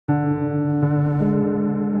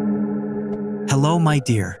Hello, my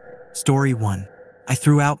dear. Story 1. I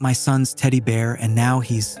threw out my son's teddy bear and now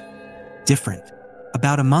he's different.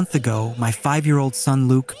 About a month ago, my 5-year-old son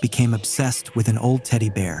Luke became obsessed with an old teddy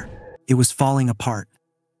bear. It was falling apart.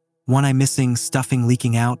 One eye missing, stuffing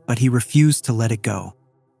leaking out, but he refused to let it go.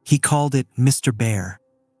 He called it Mr. Bear,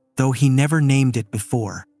 though he never named it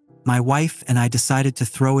before. My wife and I decided to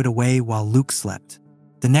throw it away while Luke slept.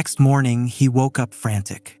 The next morning, he woke up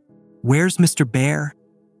frantic. "Where's Mr. Bear?"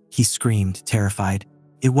 he screamed, terrified.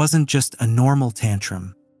 It wasn't just a normal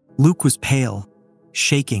tantrum. Luke was pale,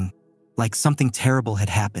 shaking, like something terrible had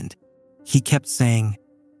happened. He kept saying,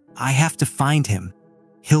 "I have to find him.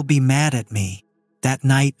 He'll be mad at me." That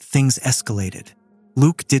night, things escalated.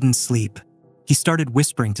 Luke didn't sleep. He started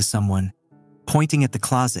whispering to someone, pointing at the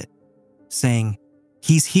closet, saying,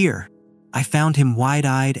 "He's here." I found him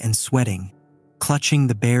wide-eyed and sweating, clutching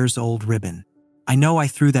the bear's old ribbon. I know I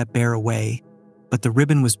threw that bear away, but the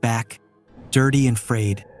ribbon was back, dirty and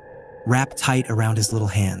frayed, wrapped tight around his little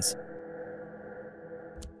hands.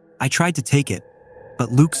 I tried to take it,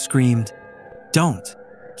 but Luke screamed, "Don't!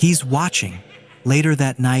 He's watching." Later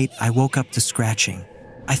that night, I woke up to scratching.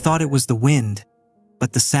 I thought it was the wind,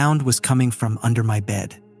 but the sound was coming from under my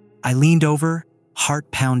bed. I leaned over,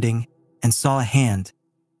 heart pounding, and saw a hand,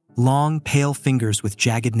 long, pale fingers with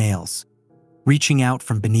jagged nails, reaching out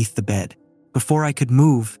from beneath the bed. Before I could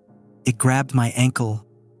move, it grabbed my ankle,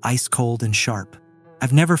 ice cold and sharp.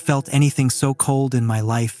 I've never felt anything so cold in my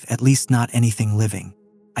life, at least not anything living.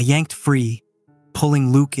 I yanked free,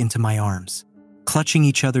 pulling Luke into my arms. Clutching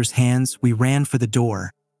each other's hands, we ran for the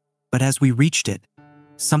door, but as we reached it,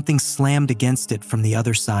 something slammed against it from the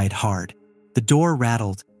other side hard. The door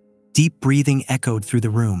rattled, deep breathing echoed through the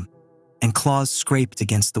room, and claws scraped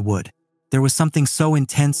against the wood. There was something so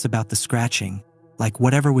intense about the scratching, like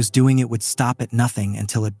whatever was doing it would stop at nothing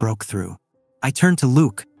until it broke through. I turned to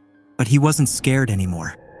Luke, but he wasn't scared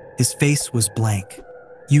anymore. His face was blank.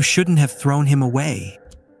 "You shouldn't have thrown him away,"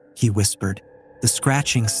 he whispered. The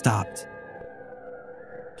scratching stopped.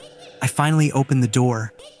 I finally opened the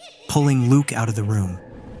door, pulling Luke out of the room.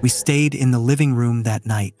 We stayed in the living room that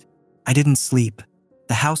night. I didn't sleep.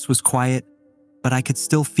 The house was quiet, but I could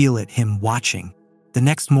still feel it, him watching. The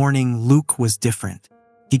next morning, Luke was different.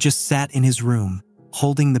 He just sat in his room,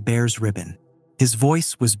 holding the bear's ribbon. His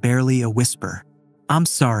voice was barely a whisper. "I'm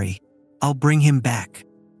sorry. I'll bring him back."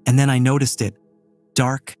 And then I noticed it.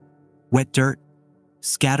 Dark, wet dirt,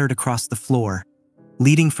 scattered across the floor,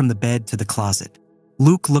 leading from the bed to the closet.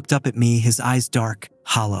 Luke looked up at me, his eyes dark,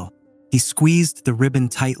 hollow. He squeezed the ribbon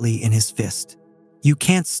tightly in his fist. "You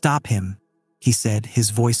can't stop him," he said,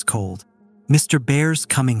 his voice cold. "Mr. Bear's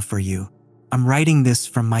coming for you. I'm writing this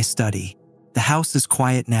from my study. The house is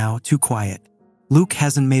quiet now, too quiet. Luke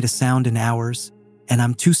hasn't made a sound in hours, and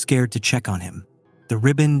I'm too scared to check on him." The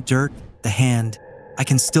ribbon, dirt, the hand, I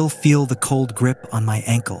can still feel the cold grip on my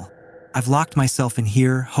ankle. I've locked myself in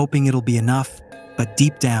here, hoping it'll be enough, but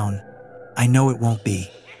deep down, I know it won't be.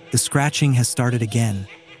 The scratching has started again.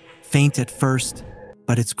 Faint at first,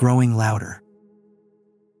 but it's growing louder.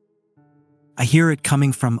 I hear it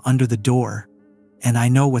coming from under the door, and I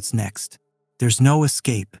know what's next. There's no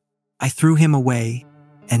escape. I threw him away,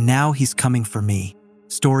 and now he's coming for me.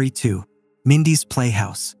 Story 2. Mindy's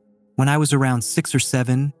Playhouse. When I was around 6 or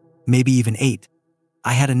 7, maybe even 8,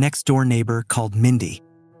 I had a next-door neighbor called Mindy.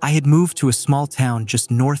 I had moved to a small town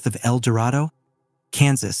just north of El Dorado,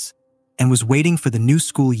 Kansas, and was waiting for the new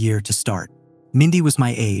school year to start. Mindy was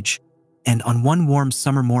my age, and on one warm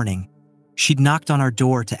summer morning, she'd knocked on our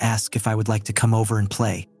door to ask if I would like to come over and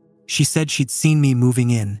play. She said she'd seen me moving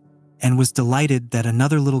in, and was delighted that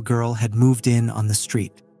another little girl had moved in on the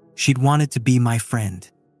street. She'd wanted to be my friend.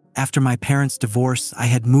 After my parents' divorce, I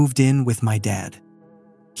had moved in with my dad.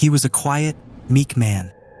 He was a quiet, meek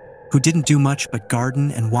man, who didn't do much but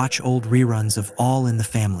garden and watch old reruns of All in the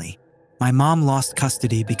Family. My mom lost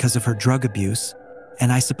custody because of her drug abuse,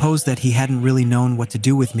 and I suppose that he hadn't really known what to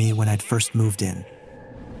do with me when I'd first moved in.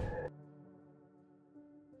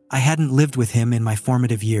 I hadn't lived with him in my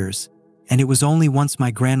formative years, and it was only once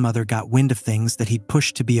my grandmother got wind of things that he'd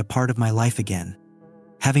pushed to be a part of my life again,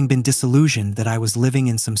 having been disillusioned that I was living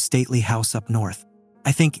in some stately house up north.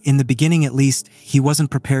 I think, in the beginning at least, he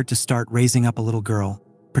wasn't prepared to start raising up a little girl,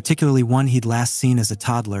 particularly one he'd last seen as a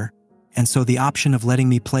toddler, and so the option of letting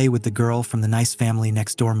me play with the girl from the nice family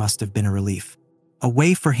next door must have been a relief. A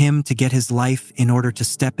way for him to get his life in order to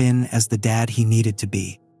step in as the dad he needed to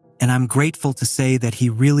be. And I'm grateful to say that he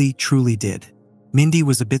really, truly did. Mindy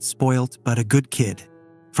was a bit spoilt, but a good kid.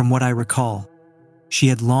 From what I recall, she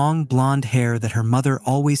had long blonde hair that her mother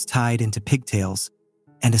always tied into pigtails,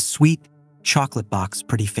 and a sweet, chocolate box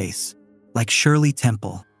pretty face, like Shirley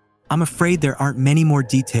Temple. I'm afraid there aren't many more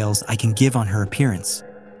details I can give on her appearance.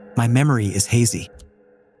 My memory is hazy.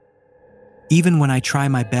 Even when I try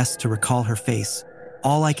my best to recall her face,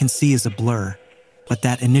 all I can see is a blur, but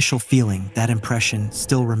that initial feeling, that impression,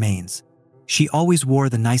 still remains. She always wore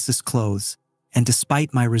the nicest clothes, and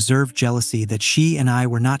despite my reserved jealousy that she and I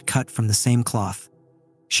were not cut from the same cloth,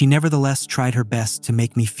 she nevertheless tried her best to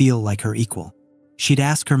make me feel like her equal. She'd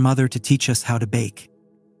ask her mother to teach us how to bake,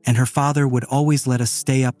 and her father would always let us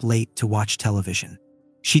stay up late to watch television.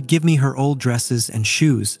 She'd give me her old dresses and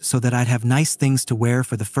shoes so that I'd have nice things to wear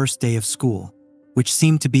for the first day of school, which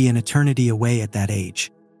seemed to be an eternity away at that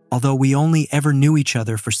age. Although we only ever knew each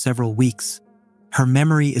other for several weeks, her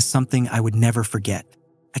memory is something I would never forget.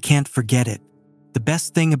 I can't forget it. The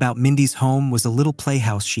best thing about Mindy's home was a little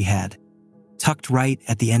playhouse she had, tucked right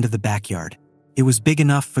at the end of the backyard. It was big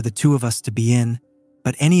enough for the two of us to be in,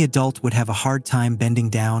 but any adult would have a hard time bending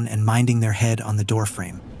down and minding their head on the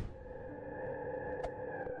doorframe.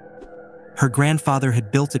 Her grandfather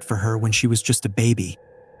had built it for her when she was just a baby,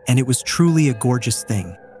 and it was truly a gorgeous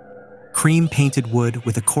thing. Cream-painted wood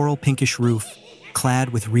with a coral pinkish roof, clad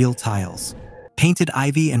with real tiles. Painted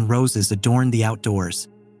ivy and roses adorned the outdoors,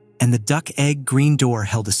 and the duck-egg green door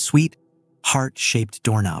held a sweet, heart-shaped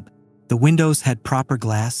doorknob. The windows had proper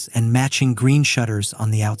glass and matching green shutters on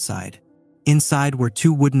the outside. Inside were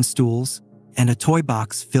 2 wooden stools and a toy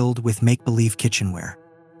box filled with make-believe kitchenware.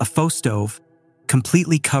 A faux stove,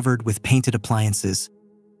 completely covered with painted appliances,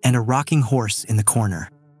 and a rocking horse in the corner.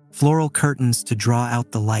 Floral curtains to draw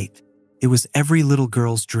out the light. It was every little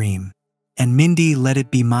girl's dream, and Mindy let it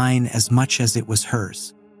be mine as much as it was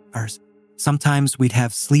hers. Sometimes we'd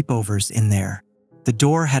have sleepovers in there. The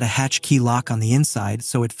door had a hatch-key lock on the inside,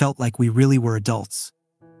 so it felt like we really were adults,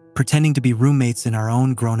 pretending to be roommates in our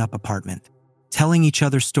own grown-up apartment, telling each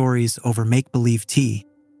other stories over make-believe tea,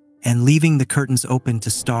 and leaving the curtains open to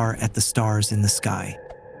stare at the stars in the sky.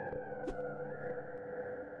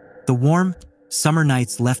 The warm, summer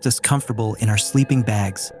nights left us comfortable in our sleeping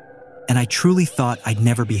bags, and I truly thought I'd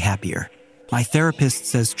never be happier. My therapist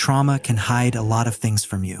says trauma can hide a lot of things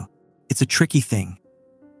from you. It's a tricky thing,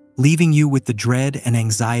 leaving you with the dread and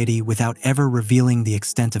anxiety without ever revealing the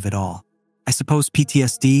extent of it all. I suppose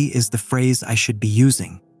PTSD is the phrase I should be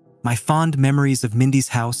using. My fond memories of Mindy's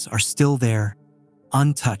house are still there,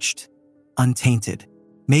 untouched, untainted.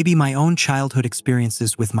 Maybe my own childhood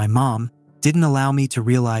experiences with my mom didn't allow me to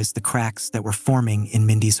realize the cracks that were forming in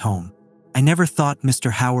Mindy's home. I never thought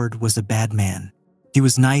Mr. Howard was a bad man. He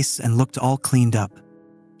was nice and looked all cleaned up.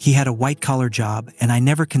 He had a white-collar job, and I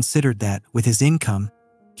never considered that, with his income,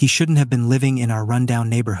 he shouldn't have been living in our rundown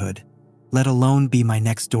neighborhood, let alone be my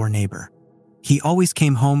next-door neighbor. He always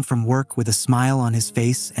came home from work with a smile on his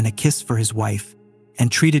face and a kiss for his wife,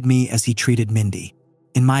 and treated me as he treated Mindy.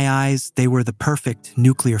 In my eyes, they were the perfect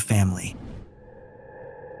nuclear family.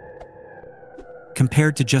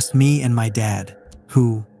 Compared to just me and my dad,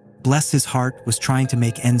 who, bless his heart, was trying to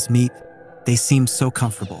make ends meet, they seemed so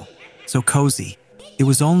comfortable, so cozy. It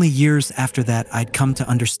was only years after that I'd come to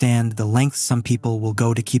understand the lengths some people will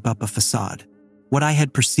go to keep up a facade. What I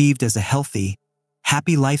had perceived as a healthy,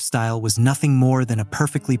 happy lifestyle was nothing more than a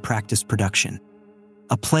perfectly practiced production.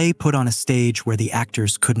 A play put on a stage where the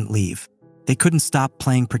actors couldn't leave. They couldn't stop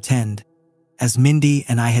playing pretend, as Mindy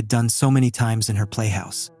and I had done so many times in her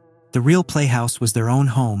playhouse. The real playhouse was their own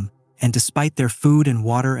home, and despite their food and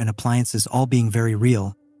water and appliances all being very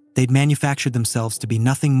real, they'd manufactured themselves to be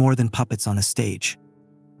nothing more than puppets on a stage.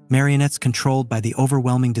 Marionettes controlled by the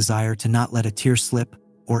overwhelming desire to not let a tear slip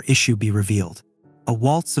or issue be revealed. A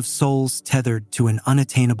waltz of souls tethered to an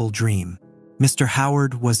unattainable dream. Mr.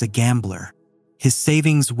 Howard was a gambler. His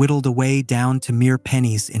savings whittled away down to mere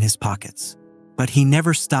pennies in his pockets. But he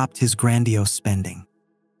never stopped his grandiose spending.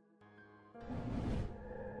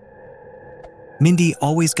 Mindy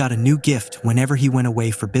always got a new gift whenever he went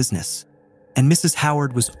away for business, and Mrs.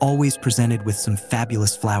 Howard was always presented with some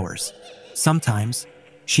fabulous flowers. Sometimes,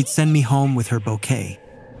 she'd send me home with her bouquet,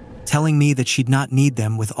 telling me that she'd not need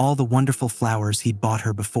them with all the wonderful flowers he'd bought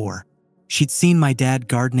her before. She'd seen my dad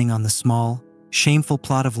gardening on the small, shameful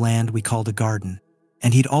plot of land we called a garden,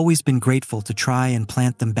 and he'd always been grateful to try and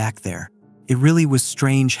plant them back there. It really was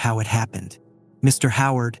strange how it happened. Mr.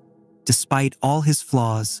 Howard, despite all his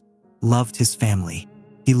flaws, loved his family.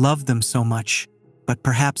 He loved them so much, but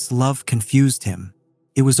perhaps love confused him.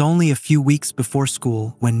 It was only a few weeks before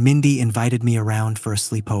school when Mindy invited me around for a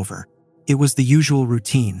sleepover. It was the usual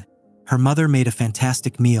routine. Her mother made a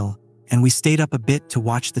fantastic meal, and we stayed up a bit to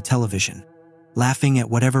watch the television, laughing at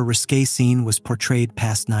whatever risque scene was portrayed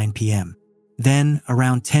past 9 p.m. Then,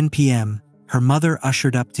 around 10 p.m., her mother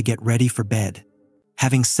ushered up to get ready for bed.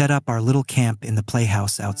 having set up our little camp in the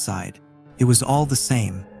playhouse outside. It was all the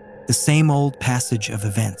same old passage of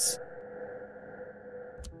events.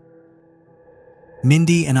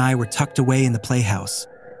 Mindy and I were tucked away in the playhouse,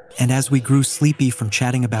 and as we grew sleepy from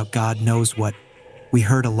chatting about God knows what, we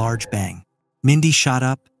heard a large bang. Mindy shot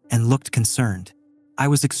up and looked concerned. I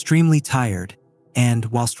was extremely tired, and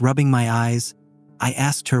whilst rubbing my eyes, I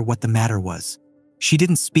asked her what the matter was. She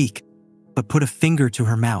didn't speak, but put a finger to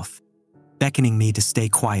her mouth, beckoning me to stay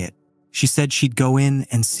quiet. She said she'd go in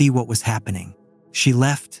and see what was happening. She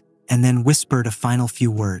left and then whispered a final few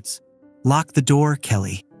words. "Lock the door,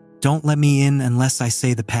 Kelly. Don't let me in unless I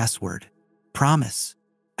say the password. Promise."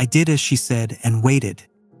 I did as she said and waited,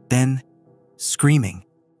 then, screaming.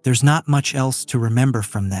 There's not much else to remember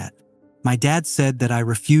from that. My dad said that I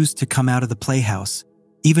refused to come out of the playhouse,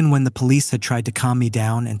 even when the police had tried to calm me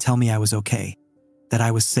down and tell me I was okay, that I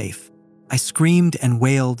was safe. I screamed and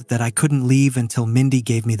wailed that I couldn't leave until Mindy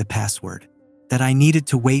gave me the password, that I needed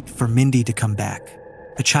to wait for Mindy to come back.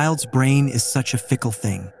 A child's brain is such a fickle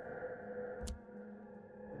thing.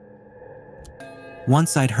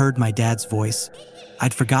 Once I'd heard my dad's voice,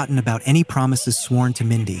 I'd forgotten about any promises sworn to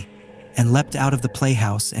Mindy and leapt out of the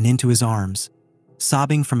playhouse and into his arms,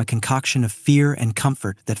 sobbing from a concoction of fear and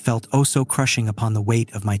comfort that felt oh so crushing upon the weight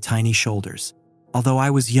of my tiny shoulders. Although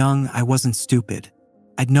I was young, I wasn't stupid.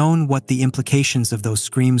 I'd known what the implications of those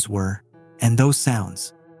screams were, and those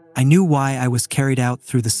sounds. I knew why I was carried out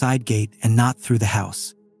through the side gate and not through the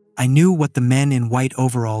house. I knew what the men in white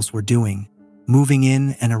overalls were doing, moving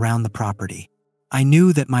in and around the property. I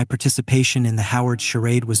knew that my participation in the Howard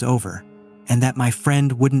charade was over, and that my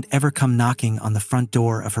friend wouldn't ever come knocking on the front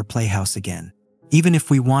door of her playhouse again. Even if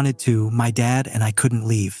we wanted to, my dad and I couldn't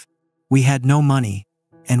leave. We had no money,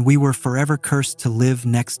 and we were forever cursed to live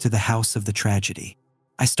next to the house of the tragedy.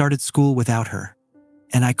 I started school without her,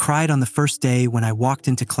 and I cried on the first day when I walked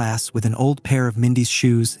into class with an old pair of Mindy's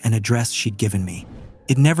shoes and a dress she'd given me.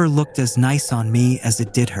 It never looked as nice on me as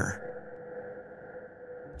it did her.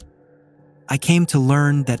 I came to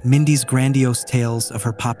learn that Mindy's grandiose tales of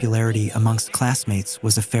her popularity amongst classmates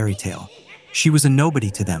was a fairy tale. She was a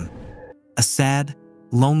nobody to them. A sad,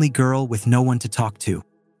 lonely girl with no one to talk to.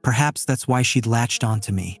 Perhaps that's why she'd latched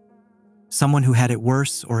onto me. Someone who had it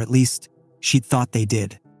worse, or at least, she'd thought they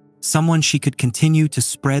did. Someone she could continue to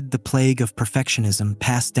spread the plague of perfectionism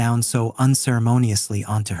passed down so unceremoniously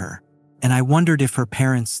onto her. And I wondered if her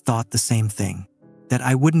parents thought the same thing. That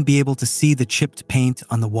I wouldn't be able to see the chipped paint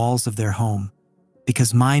on the walls of their home,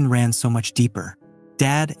 because mine ran so much deeper.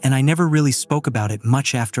 Dad and I never really spoke about it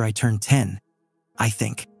much after I turned 10, I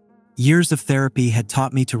think. Years of therapy had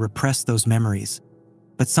taught me to repress those memories,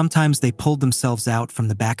 but sometimes they pulled themselves out from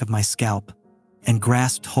the back of my scalp and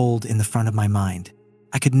grasped hold in the front of my mind.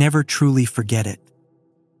 I could never truly forget it.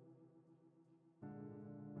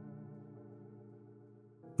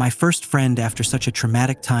 My first friend after such a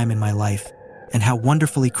traumatic time in my life, and how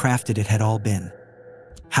wonderfully crafted it had all been.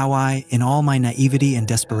 How I, in all my naivety and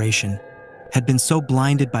desperation, had been so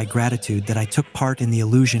blinded by gratitude that I took part in the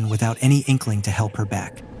illusion without any inkling to help her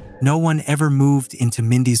back. No one ever moved into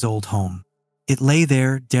Mindy's old home. It lay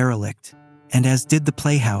there, derelict, and as did the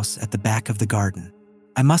playhouse at the back of the garden.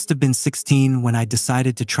 I must have been 16 when I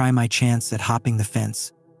decided to try my chance at hopping the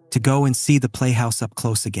fence, to go and see the playhouse up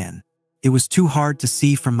close again. It was too hard to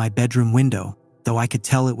see from my bedroom window, though I could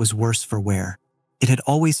tell it was worse for wear. It had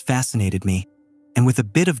always fascinated me, and with a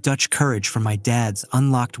bit of Dutch courage from my dad's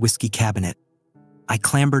unlocked whiskey cabinet, I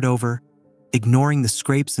clambered over, ignoring the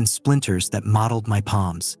scrapes and splinters that mottled my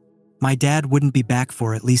palms. My dad wouldn't be back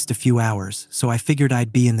for at least a few hours, so I figured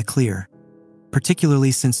I'd be in the clear,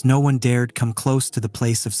 particularly since no one dared come close to the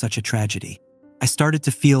place of such a tragedy. I started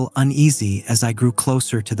to feel uneasy as I grew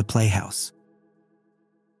closer to the playhouse.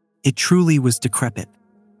 It truly was decrepit.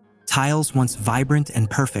 Tiles once vibrant and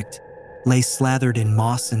perfect lay slathered in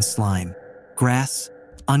moss and slime. Grass,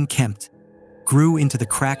 unkempt, grew into the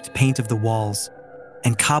cracked paint of the walls,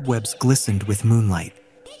 and cobwebs glistened with moonlight.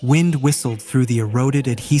 Wind whistled through the eroded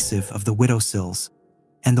adhesive of the windowsills,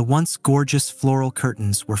 and the once gorgeous floral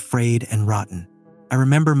curtains were frayed and rotten. I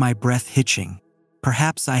remember my breath hitching.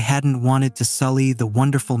 Perhaps I hadn't wanted to sully the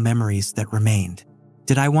wonderful memories that remained.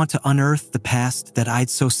 Did I want to unearth the past that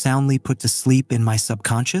I'd so soundly put to sleep in my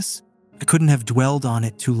subconscious? I couldn't have dwelled on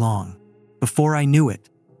it too long. Before I knew it,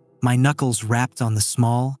 my knuckles rapped on the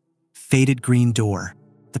small, faded green door.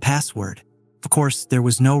 The password. Of course, there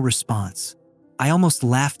was no response. I almost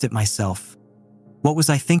laughed at myself. What was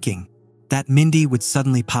I thinking? That Mindy would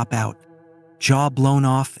suddenly pop out, jaw blown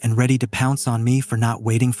off and ready to pounce on me for not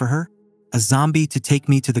waiting for her? A zombie to take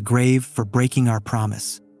me to the grave for breaking our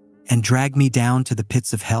promise, and drag me down to the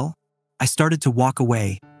pits of hell? I started to walk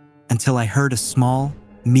away until I heard a small,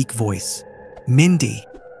 meek voice. "Mindy."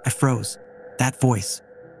 I froze. That voice.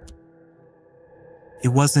 It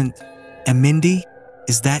wasn't, "Mindy?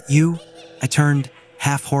 Is that you?" I turned,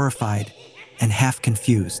 half horrified and half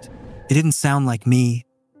confused. It didn't sound like me,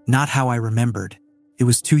 not how I remembered. It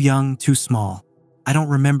was too young, too small. I don't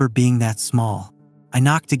remember being that small. I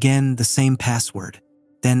knocked again, the same password.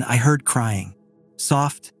 Then I heard crying.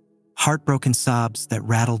 Soft, heartbroken sobs that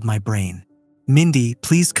rattled my brain. "Mindy,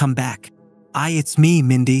 please come back." It's me,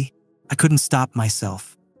 Mindy." I couldn't stop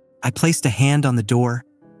myself. I placed a hand on the door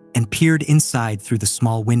and peered inside through the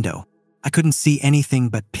small window. I couldn't see anything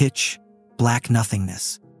but pitch, black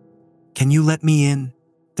nothingness. "Can you let me in?"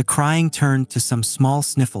 The crying turned to some small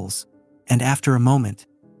sniffles, and after a moment,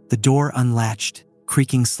 the door unlatched,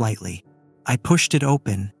 creaking slightly. I pushed it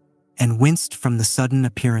open and winced from the sudden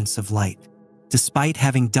appearance of light. Despite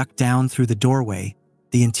having ducked down through the doorway,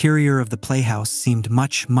 the interior of the playhouse seemed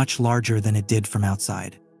much, much larger than it did from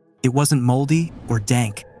outside. It wasn't moldy or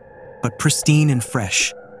dank, but pristine and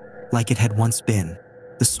fresh, like it had once been.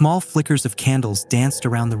 The small flickers of candles danced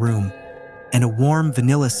around the room, and a warm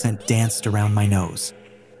vanilla scent danced around my nose.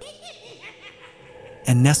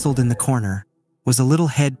 And nestled in the corner was a little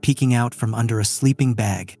head peeking out from under a sleeping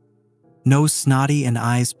bag, nose snotty and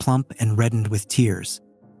eyes plump and reddened with tears.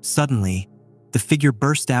 Suddenly, the figure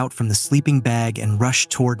burst out from the sleeping bag and rushed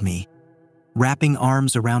toward me, wrapping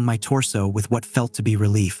arms around my torso with what felt to be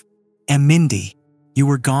relief. "Mindy, you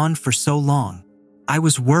were gone for so long. I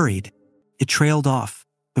was worried." It trailed off,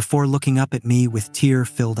 before looking up at me with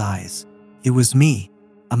tear-filled eyes. It was me,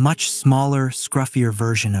 a much smaller, scruffier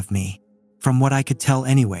version of me. From what I could tell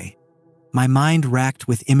anyway. My mind racked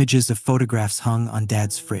with images of photographs hung on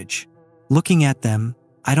Dad's fridge. Looking at them,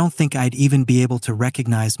 I don't think I'd even be able to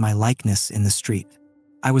recognize my likeness in the street.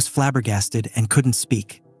 I was flabbergasted and couldn't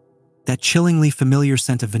speak. That chillingly familiar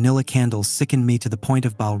scent of vanilla candles sickened me to the point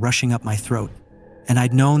of bile rushing up my throat, and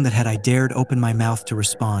I'd known that had I dared open my mouth to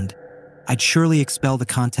respond, I'd surely expel the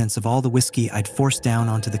contents of all the whiskey I'd forced down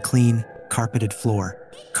onto the clean, carpeted floor.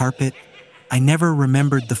 Carpet? I never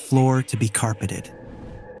remembered the floor to be carpeted.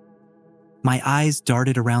 My eyes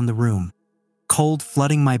darted around the room, cold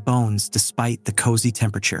flooding my bones despite the cozy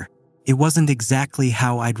temperature. It wasn't exactly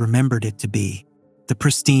how I'd remembered it to be. The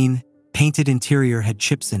pristine, painted interior had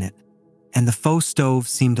chips in it, and the faux stove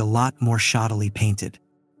seemed a lot more shoddily painted.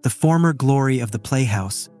 The former glory of the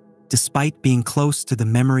playhouse, despite being close to the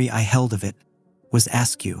memory I held of it, was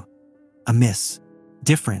askew, amiss,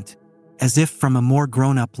 different, as if from a more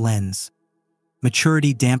grown-up lens,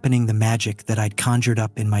 maturity dampening the magic that I'd conjured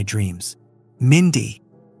up in my dreams. "Mindy,"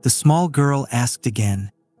 the small girl asked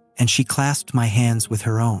again, and she clasped my hands with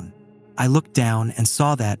her own. I looked down and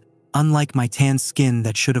saw that, unlike my tan skin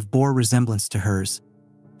that should have bore resemblance to hers,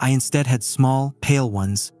 I instead had small, pale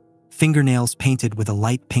ones, fingernails painted with a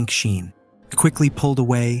light pink sheen. I quickly pulled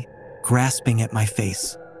away, grasping at my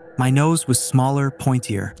face. My nose was smaller,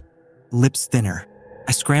 pointier, lips thinner.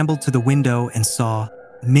 I scrambled to the window and saw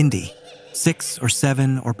Mindy, 6 or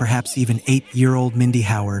 7 or perhaps even 8-year-old Mindy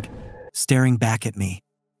Howard, staring back at me.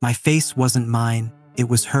 My face wasn't mine, it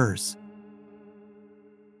was hers.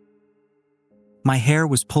 My hair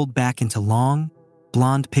was pulled back into long,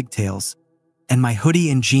 blonde pigtails, and my hoodie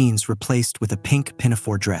and jeans replaced with a pink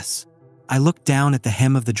pinafore dress. I looked down at the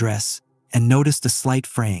hem of the dress and noticed a slight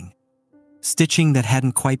fraying, stitching that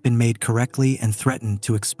hadn't quite been made correctly and threatened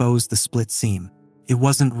to expose the split seam. It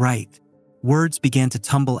wasn't right. Words began to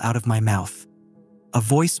tumble out of my mouth, a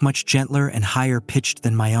voice much gentler and higher pitched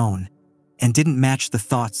than my own, and didn't match the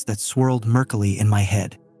thoughts that swirled murkily in my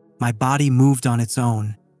head. My body moved on its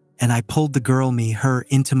own, and I pulled the girl her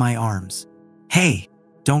into my arms. "Hey,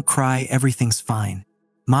 don't cry, everything's fine.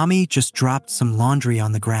 Mommy just dropped some laundry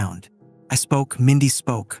on the ground." I spoke, Mindy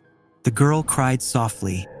spoke. The girl cried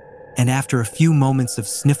softly, and after a few moments of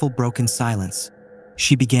sniffle-broken silence,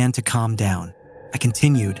 she began to calm down. I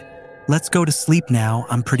continued, "Let's go to sleep now,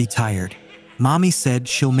 I'm pretty tired. Mommy said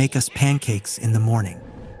she'll make us pancakes in the morning."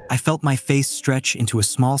 I felt my face stretch into a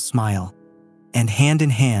small smile, and hand in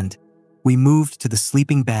hand, we moved to the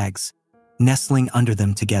sleeping bags, nestling under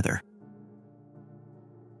them together.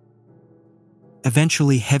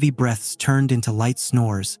 Eventually, heavy breaths turned into light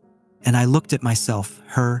snores, and I looked at myself,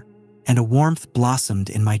 her, and a warmth blossomed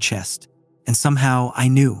in my chest. And somehow I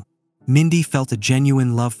knew Mindy felt a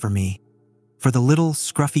genuine love for me, for the little,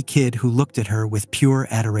 scruffy kid who looked at her with pure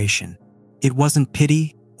adoration. It wasn't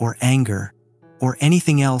pity or anger or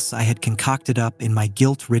anything else I had concocted up in my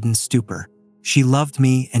guilt-ridden stupor. She loved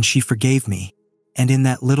me and she forgave me, and in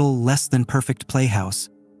that little, less-than-perfect playhouse,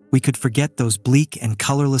 we could forget those bleak and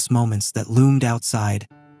colorless moments that loomed outside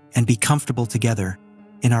and be comfortable together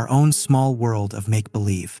in our own small world of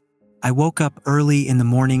make-believe. I woke up early in the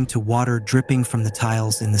morning to water dripping from the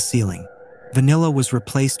tiles in the ceiling. Vanilla was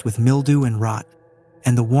replaced with mildew and rot,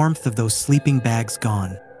 and the warmth of those sleeping bags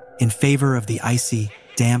gone, in favor of the icy,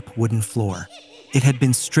 damp wooden floor. It had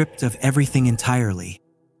been stripped of everything entirely,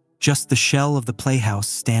 just the shell of the playhouse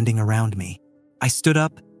standing around me. I stood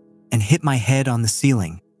up and hit my head on the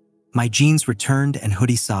ceiling, my jeans returned and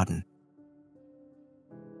hoodie sodden.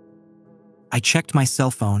 I checked my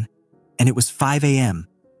cell phone, and it was 5 a.m.,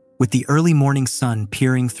 with the early morning sun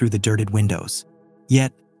peering through the dirted windows.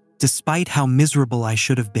 Yet, despite how miserable I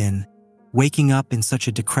should have been, waking up in such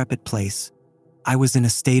a decrepit place, I was in a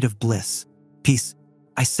state of bliss. Peace.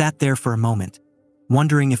 I sat there for a moment,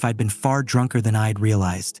 wondering if I'd been far drunker than I'd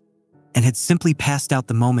realized, and had simply passed out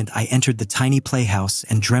the moment I entered the tiny playhouse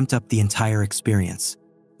and dreamt up the entire experience.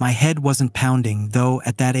 My head wasn't pounding, though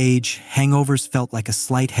at that age, hangovers felt like a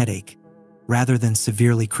slight headache, rather than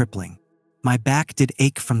severely crippling. My back did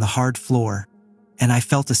ache from the hard floor, and I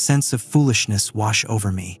felt a sense of foolishness wash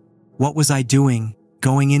over me. What was I doing,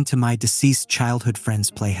 going into my deceased childhood friend's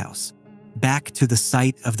playhouse? Back to the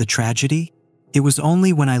site of the tragedy? It was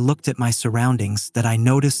only when I looked at my surroundings that I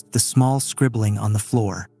noticed the small scribbling on the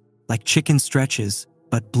floor, like chicken stretches,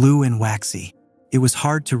 but blue and waxy. It was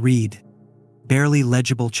hard to read, barely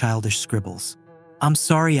legible childish scribbles. "I'm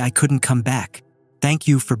sorry I couldn't come back. Thank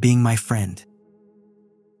you for being my friend."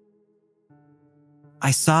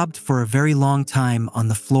 I sobbed for a very long time on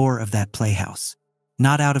the floor of that playhouse,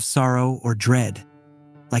 not out of sorrow or dread,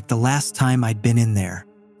 like the last time I'd been in there.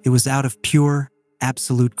 It was out of pure,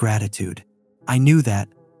 absolute gratitude. I knew that,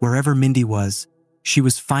 wherever Mindy was, she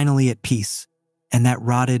was finally at peace, and that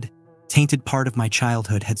rotted, tainted part of my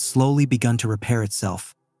childhood had slowly begun to repair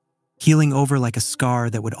itself, healing over like a scar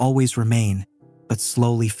that would always remain, but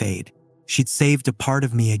slowly fade. She'd saved a part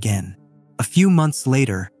of me again. A few months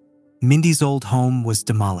later, Mindy's old home was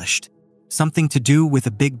demolished. Something to do with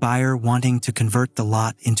a big buyer wanting to convert the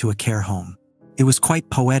lot into a care home. It was quite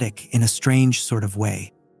poetic in a strange sort of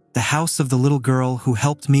way. The house of the little girl who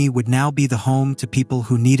helped me would now be the home to people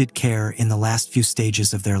who needed care in the last few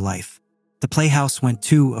stages of their life. The playhouse went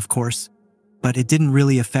too, of course, but it didn't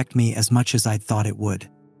really affect me as much as I'd thought it would.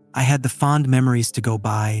 I had the fond memories to go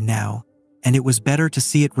by now, and it was better to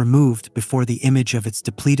see it removed before the image of its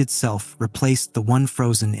depleted self replaced the one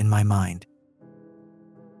frozen in my mind.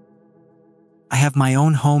 I have my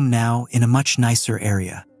own home now in a much nicer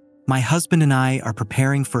area. My husband and I are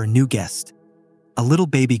preparing for a new guest, a little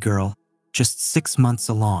baby girl, just 6 months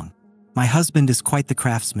along. My husband is quite the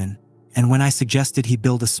craftsman, and when I suggested he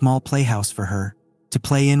build a small playhouse for her, to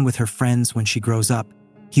play in with her friends when she grows up,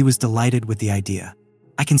 he was delighted with the idea.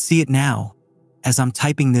 I can see it now, as I'm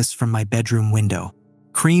typing this from my bedroom window.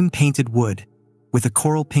 Cream-painted wood, with a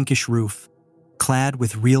coral pinkish roof, clad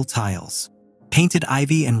with real tiles. Painted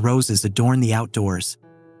ivy and roses adorn the outdoors,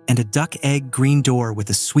 and a duck-egg green door with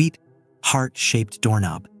a sweet, heart-shaped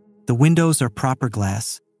doorknob. The windows are proper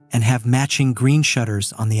glass and have matching green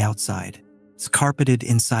shutters on the outside. It's carpeted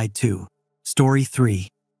inside too. Story 3.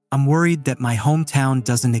 I'm worried that my hometown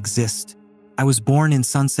doesn't exist. I was born in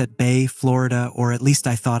Sunset Bay, Florida, or at least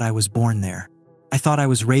I thought I was born there. I thought I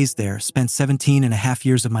was raised there, spent 17.5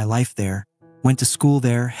 years of my life there, went to school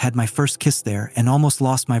there, had my first kiss there, and almost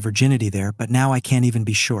lost my virginity there, but now I can't even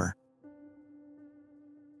be sure.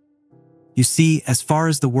 You see, as far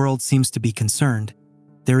as the world seems to be concerned,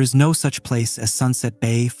 there is no such place as Sunset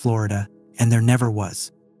Bay, Florida, and there never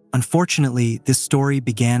was. Unfortunately, this story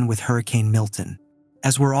began with Hurricane Milton.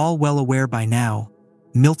 As we're all well aware by now,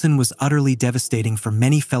 Milton was utterly devastating for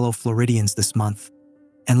many fellow Floridians this month,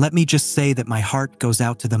 and let me just say that my heart goes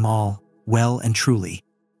out to them all, well and truly.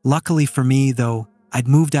 Luckily for me, though, I'd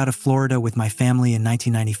moved out of Florida with my family in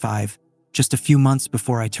 1995, just a few months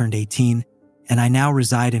before I turned 18, and I now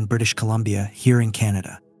reside in British Columbia, here in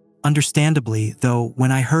Canada. Understandably, though,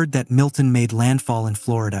 when I heard that Milton made landfall in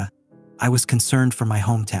Florida, I was concerned for my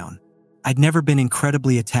hometown. I'd never been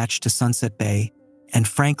incredibly attached to Sunset Bay, and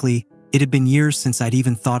frankly, it had been years since I'd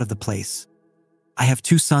even thought of the place. I have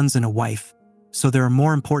 2 sons and a wife, so there are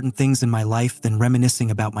more important things in my life than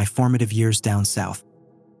reminiscing about my formative years down south.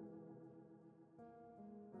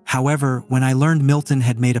 However, when I learned Milton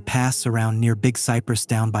had made a pass around near Big Cypress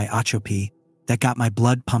down by Ochopee, that got my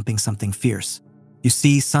blood pumping something fierce. You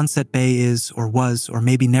see, Sunset Bay is, or was, or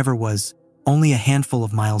maybe never was, only a handful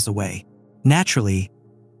of miles away. Naturally,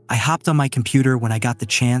 I hopped on my computer when I got the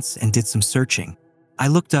chance and did some searching. I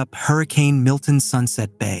looked up Hurricane Milton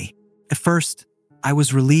Sunset Bay. At first, I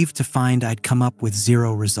was relieved to find I'd come up with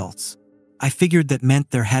 0 results. I figured that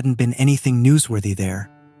meant there hadn't been anything newsworthy there,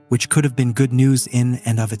 which could have been good news in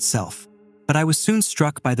and of itself. But I was soon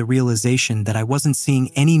struck by the realization that I wasn't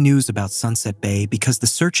seeing any news about Sunset Bay because the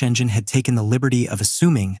search engine had taken the liberty of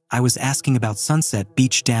assuming I was asking about Sunset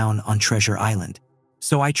Beach down on Treasure Island.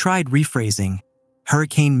 So I tried rephrasing,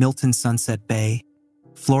 Hurricane Milton Sunset Bay,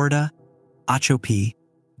 Florida, Ocho-P,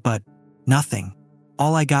 but nothing.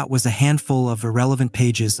 All I got was a handful of irrelevant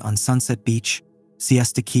pages on Sunset Beach,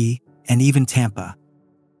 Siesta Key, and even Tampa.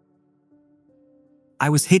 I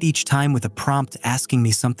was hit each time with a prompt asking me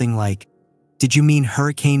something like, "Did you mean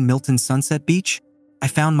Hurricane Milton Sunset Beach?" I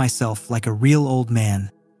found myself like a real old man,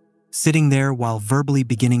 sitting there while verbally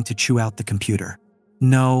beginning to chew out the computer.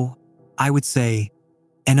 No, I would say,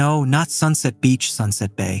 no, not Sunset Beach,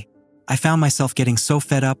 Sunset Bay. I found myself getting so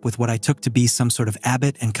fed up with what I took to be some sort of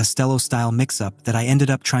Abbott and Costello-style mix-up that I ended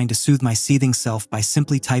up trying to soothe my seething self by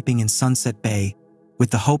simply typing in Sunset Bay with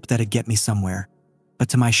the hope that it'd get me somewhere. But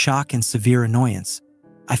to my shock and severe annoyance,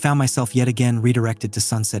 I found myself yet again redirected to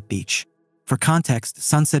Sunset Beach. For context,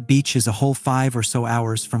 Sunset Beach is a whole 5 or so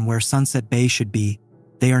hours from where Sunset Bay should be.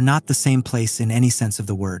 They are not the same place in any sense of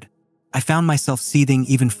the word. I found myself seething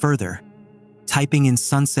even further, typing in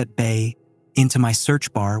Sunset Bay into my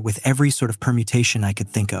search bar with every sort of permutation I could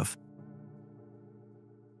think of.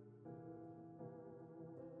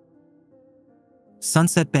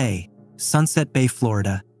 Sunset Bay,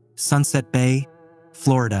 Florida, Sunset Bay,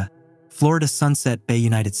 Florida, Florida Sunset Bay,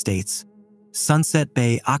 United States, Sunset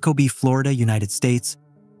Bay, Ocho-P, Florida, United States,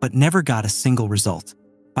 but never got a single result.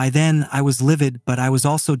 By then, I was livid, but I was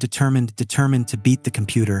also determined to beat the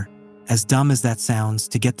computer, as dumb as that sounds,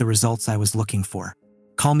 to get the results I was looking for.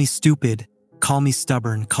 Call me stupid, call me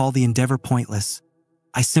stubborn, call the endeavor pointless.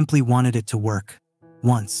 I simply wanted it to work.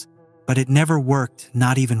 Once. But it never worked,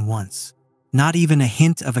 not even once. Not even a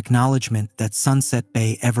hint of acknowledgement that Sunset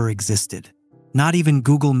Bay ever existed. Not even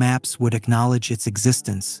Google Maps would acknowledge its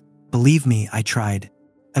existence. Believe me, I tried.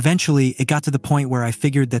 Eventually, it got to the point where I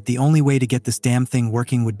figured that the only way to get this damn thing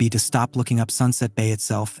working would be to stop looking up Sunset Bay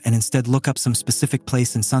itself and instead look up some specific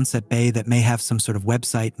place in Sunset Bay that may have some sort of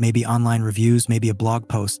website, maybe online reviews, maybe a blog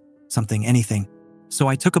post, something, anything. So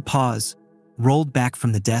I took a pause, rolled back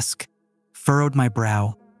from the desk, furrowed my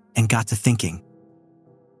brow, and got to thinking.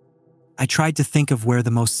 I tried to think of where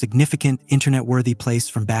the most significant internet-worthy place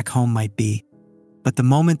from back home might be, but the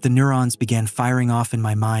moment the neurons began firing off in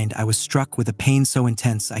my mind, I was struck with a pain so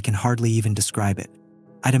intense I can hardly even describe it.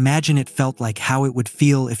 I'd imagine it felt like how it would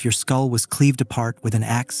feel if your skull was cleaved apart with an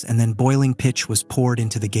axe and then boiling pitch was poured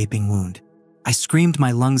into the gaping wound. I screamed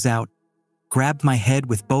my lungs out, grabbed my head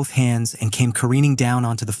with both hands, and came careening down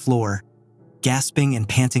onto the floor, gasping and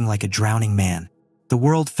panting like a drowning man. The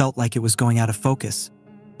world felt like it was going out of focus,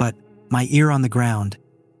 but, my ear on the ground,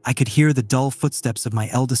 I could hear the dull footsteps of my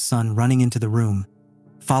eldest son running into the room,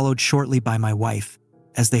 followed shortly by my wife,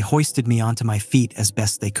 as they hoisted me onto my feet as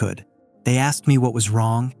best they could. They asked me what was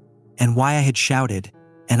wrong and why I had shouted,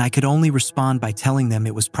 and I could only respond by telling them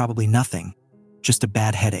it was probably nothing, just a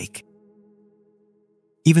bad headache.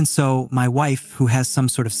 Even so, my wife, who has some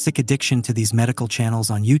sort of sick addiction to these medical channels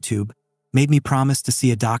on YouTube, made me promise to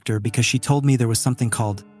see a doctor because she told me there was something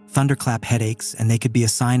called thunderclap headaches and they could be a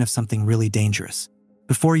sign of something really dangerous.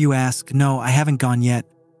 Before you ask, no, I haven't gone yet,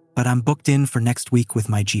 but I'm booked in for next week with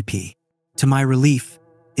my GP. To my relief,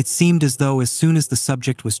 it seemed as though as soon as the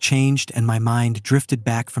subject was changed and my mind drifted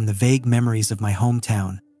back from the vague memories of my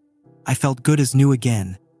hometown, I felt good as new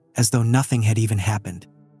again, as though nothing had even happened.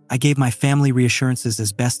 I gave my family reassurances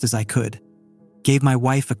as best as I could, gave my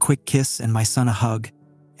wife a quick kiss and my son a hug,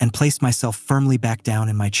 and placed myself firmly back down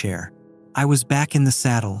in my chair. I was back in the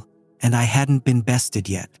saddle, and I hadn't been bested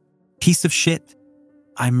yet. Piece of shit,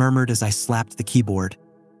 I murmured as I slapped the keyboard,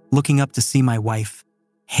 looking up to see my wife,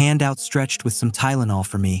 hand outstretched with some Tylenol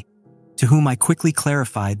for me, to whom I quickly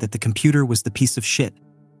clarified that the computer was the piece of shit,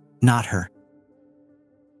 not her.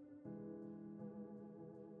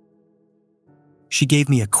 She gave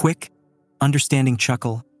me a quick, understanding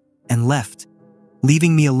chuckle and left,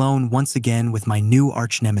 leaving me alone once again with my new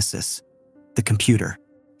arch-nemesis, the computer.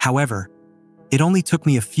 However, it only took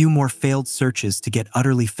me a few more failed searches to get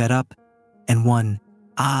utterly fed up, and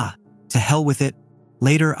to hell with it.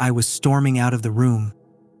 Later, I was storming out of the room,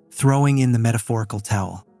 throwing in the metaphorical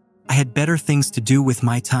towel. I had better things to do with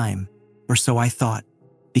my time, or so I thought,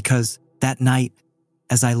 because that night,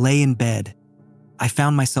 as I lay in bed, I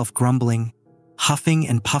found myself grumbling, huffing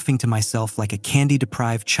and puffing to myself like a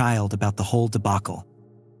candy-deprived child about the whole debacle.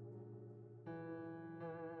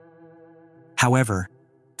 However,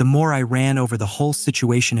 the more I ran over the whole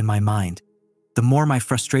situation in my mind, the more my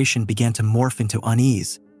frustration began to morph into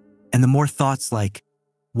unease, and the more thoughts like,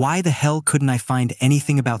 why the hell couldn't I find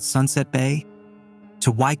anything about Sunset Bay?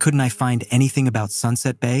 to why couldn't I find anything about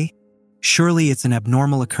Sunset Bay? Surely it's an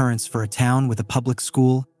abnormal occurrence for a town with a public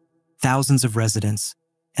school, thousands of residents,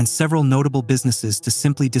 and several notable businesses to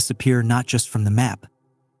simply disappear not just from the map,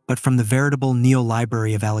 but from the veritable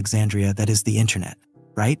neo-library of Alexandria that is the internet,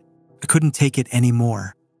 right? I couldn't take it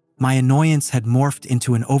anymore. My annoyance had morphed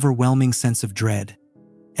into an overwhelming sense of dread,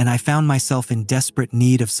 and I found myself in desperate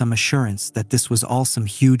need of some assurance that this was all some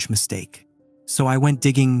huge mistake. So I went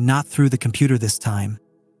digging not through the computer this time,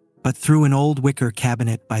 but through an old wicker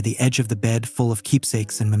cabinet by the edge of the bed full of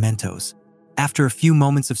keepsakes and mementos. After a few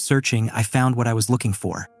moments of searching, I found what I was looking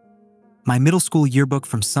for. My middle school yearbook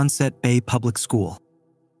from Sunset Bay Public School.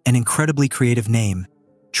 An incredibly creative name.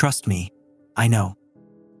 Trust me, I know.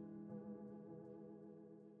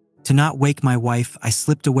 To not wake my wife, I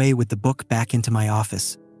slipped away with the book back into my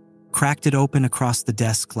office, cracked it open across the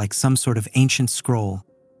desk like some sort of ancient scroll,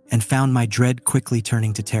 and found my dread quickly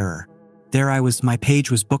turning to terror. There I was, my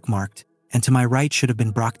page was bookmarked, and to my right should have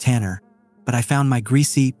been Brock Tanner, but I found my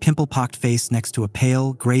greasy, pimple-pocked face next to a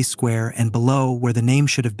pale, gray square, and below, where the name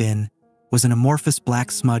should have been, was an amorphous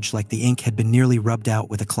black smudge like the ink had been nearly rubbed out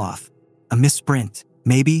with a cloth. A misprint,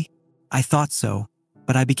 maybe? I thought so,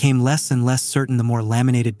 but I became less and less certain the more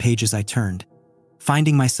laminated pages I turned,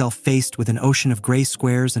 finding myself faced with an ocean of gray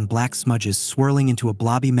squares and black smudges swirling into a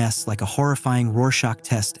blobby mess like a horrifying Rorschach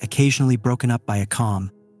test occasionally broken up by a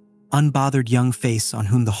calm, unbothered young face on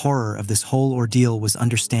whom the horror of this whole ordeal was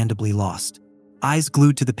understandably lost. Eyes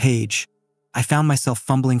glued to the page, I found myself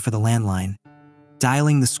fumbling for the landline,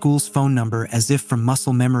 dialing the school's phone number as if from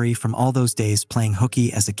muscle memory from all those days playing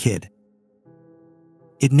hooky as a kid.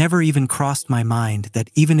 It never even crossed my mind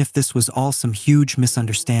that even if this was all some huge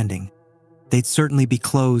misunderstanding, they'd certainly be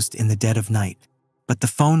closed in the dead of night. But the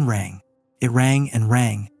phone rang. It rang,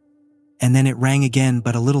 and then it rang again,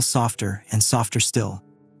 but a little softer and softer still.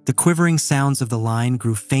 The quivering sounds of the line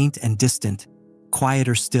grew faint and distant,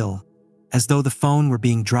 quieter still, as though the phone were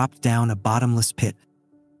being dropped down a bottomless pit,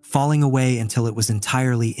 falling away until it was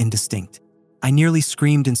entirely indistinct. I nearly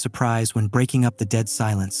screamed in surprise when, breaking up the dead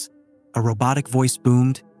silence, a robotic voice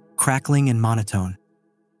boomed, crackling and monotone,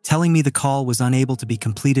 telling me the call was unable to be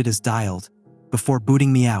completed as dialed, before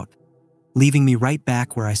booting me out, leaving me right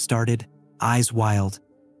back where I started, eyes wild,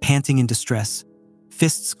 panting in distress,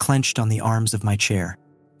 fists clenched on the arms of my chair.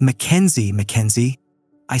 Mackenzie,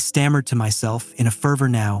 I stammered to myself in a fervor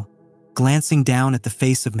now, glancing down at the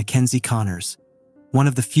face of Mackenzie Connors, one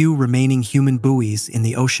of the few remaining human buoys in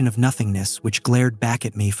the ocean of nothingness which glared back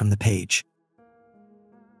at me from the page.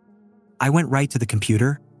 I went right to the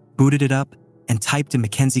computer, booted it up, and typed in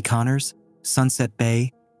Mackenzie Connors, Sunset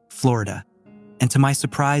Bay, Florida. And to my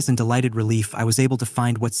surprise and delighted relief, I was able to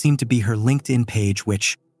find what seemed to be her LinkedIn page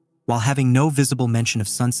which, while having no visible mention of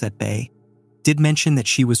Sunset Bay, did mention that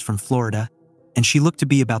she was from Florida, and she looked to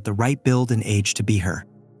be about the right build and age to be her.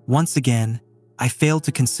 Once again, I failed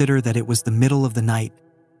to consider that it was the middle of the night,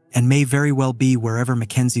 and may very well be wherever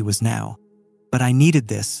Mackenzie was now. But I needed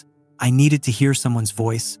this. I needed to hear someone's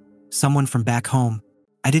voice, someone from back home.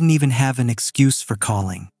 I didn't even have an excuse for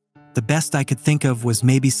calling. The best I could think of was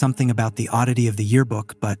maybe something about the oddity of the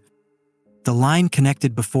yearbook, but the line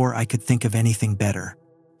connected before I could think of anything better.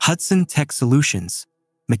 Hudson Tech Solutions.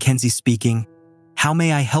 Mackenzie speaking. How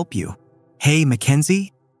may I help you? Hey,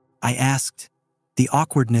 Mackenzie? I asked, the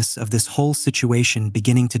awkwardness of this whole situation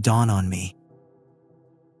beginning to dawn on me.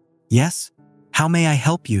 Yes? How may I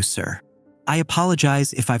help you, sir? I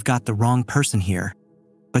apologize if I've got the wrong person here,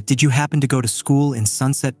 but did you happen to go to school in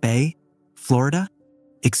Sunset Bay, Florida?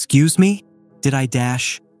 Excuse me? Did I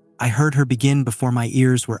dash? I heard her begin before my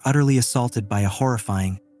ears were utterly assaulted by a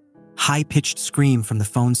horrifying, high-pitched scream from the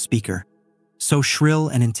phone's speaker, so shrill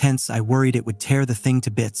and intense I worried it would tear the thing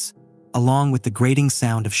to bits, along with the grating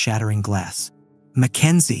sound of shattering glass.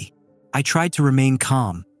 Mackenzie! I tried to remain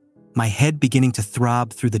calm, my head beginning to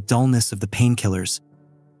throb through the dullness of the painkillers.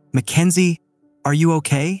 Mackenzie, are you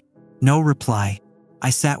okay? No reply. I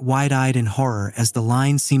sat wide-eyed in horror as the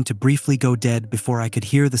line seemed to briefly go dead before I could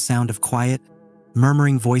hear the sound of quiet,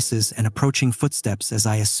 murmuring voices and approaching footsteps as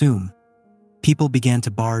I assume people began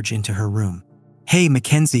to barge into her room. Hey,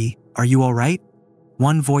 Mackenzie, are you all right?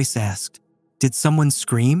 One voice asked. Did someone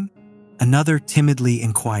scream? Another timidly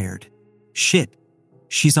inquired. Shit.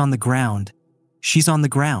 She's on the ground. She's on the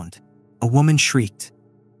ground. A woman shrieked.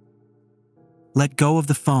 Let go of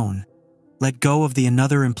the phone. Let go of the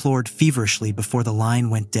another implored feverishly before the line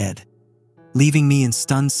went dead, leaving me in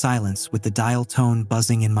stunned silence with the dial tone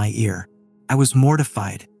buzzing in my ear. I was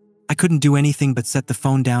mortified. I couldn't do anything but set the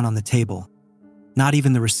phone down on the table, not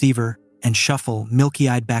even the receiver, and shuffle,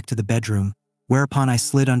 milky-eyed, back to the bedroom, whereupon I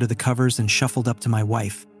slid under the covers and shuffled up to my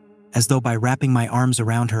wife, as though by wrapping my arms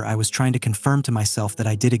around her I was trying to confirm to myself that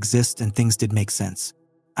I did exist and things did make sense.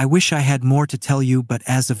 I wish I had more to tell you, but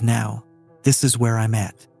as of now, this is where I'm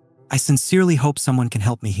at. I sincerely hope someone can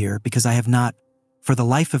help me here because I have not, for the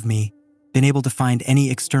life of me, been able to find any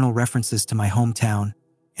external references to my hometown,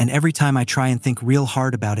 and every time I try and think real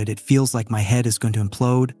hard about it, it feels like my head is going to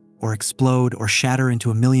implode or explode or shatter into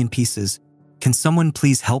a million pieces. Can someone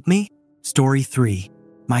please help me? Story 3.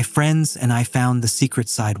 My friends and I found the secret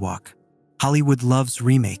sidewalk. Hollywood loves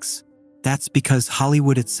remakes. That's because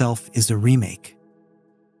Hollywood itself is a remake.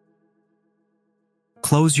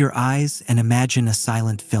 Close your eyes and imagine a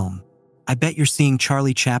silent film. I bet you're seeing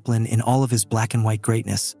Charlie Chaplin in all of his black and white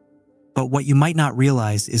greatness. But what you might not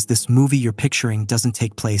realize is this movie you're picturing doesn't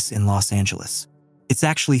take place in Los Angeles. It's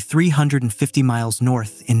actually 350 miles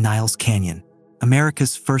north in Niles Canyon,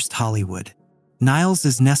 America's first Hollywood. Niles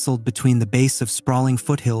is nestled between the base of sprawling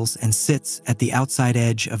foothills and sits at the outside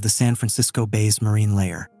edge of the San Francisco Bay's marine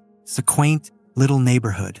layer. It's a quaint, little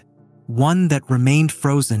neighborhood, one that remained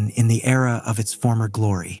frozen in the era of its former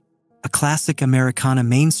glory. A classic Americana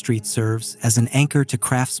Main Street serves as an anchor to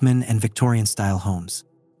craftsman and Victorian-style homes.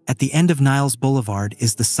 At the end of Niles Boulevard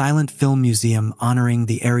is the Silent Film Museum honoring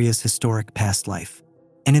the area's historic past life.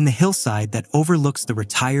 And in the hillside that overlooks the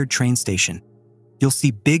retired train station, you'll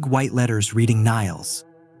see big white letters reading Niles.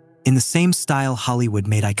 In the same style Hollywood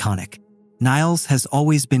made iconic, Niles has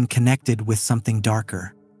always been connected with something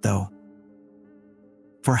darker, though.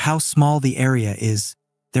 For how small the area is,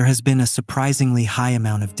 there has been a surprisingly high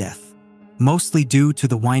amount of death, mostly due to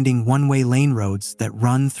the winding one-way lane roads that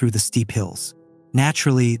run through the steep hills.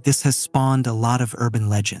 Naturally, this has spawned a lot of urban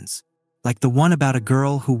legends, like the one about a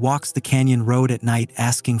girl who walks the canyon road at night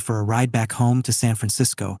asking for a ride back home to San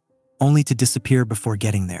Francisco, only to disappear before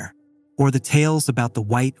getting there. Or the tales about the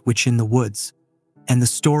White Witch in the woods, and the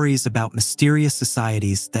stories about mysterious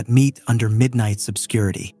societies that meet under midnight's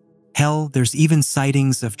obscurity. Hell, there's even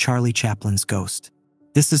sightings of Charlie Chaplin's ghost.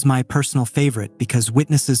 This is my personal favorite because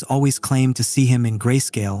witnesses always claim to see him in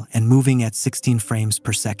grayscale and moving at 16 frames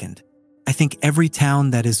per second. I think every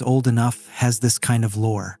town that is old enough has this kind of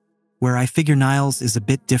lore. Where I figure Niles is a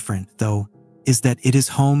bit different, though, is that it is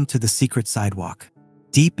home to the secret sidewalk.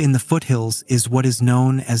 Deep in the foothills is what is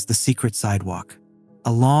known as the secret sidewalk,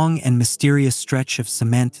 a long and mysterious stretch of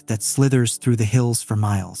cement that slithers through the hills for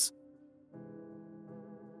miles.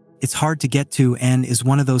 It's hard to get to and is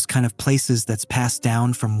one of those kind of places that's passed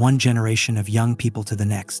down from one generation of young people to the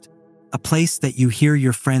next. A place that you hear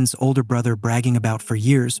your friend's older brother bragging about for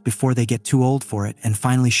years before they get too old for it and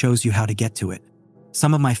finally shows you how to get to it.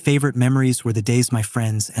 Some of my favorite memories were the days my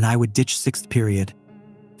friends and I would ditch 6th period,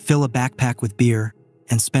 fill a backpack with beer,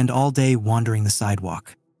 and spend all day wandering the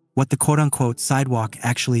sidewalk. What the quote-unquote sidewalk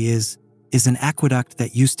actually is an aqueduct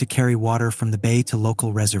that used to carry water from the bay to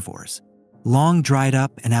local reservoirs. Long dried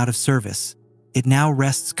up and out of service, it now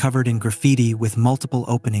rests covered in graffiti with multiple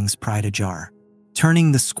openings pried ajar,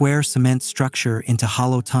 turning the square cement structure into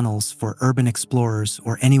hollow tunnels for urban explorers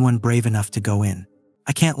or anyone brave enough to go in.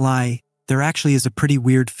 I can't lie, there actually is a pretty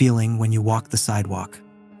weird feeling when you walk the sidewalk.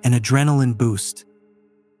 An adrenaline boost.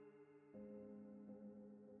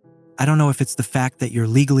 I don't know if it's the fact that you're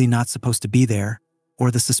legally not supposed to be there, or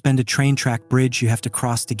the suspended train track bridge you have to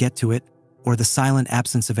cross to get to it, or the silent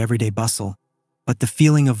absence of everyday bustle, but the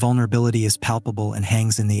feeling of vulnerability is palpable and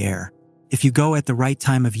hangs in the air. If you go at the right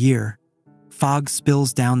time of year, fog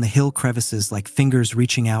spills down the hill crevices like fingers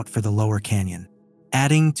reaching out for the lower canyon,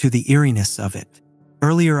 adding to the eeriness of it.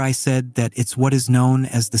 Earlier I said that it's what is known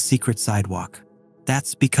as the secret sidewalk.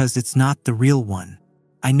 That's because it's not the real one.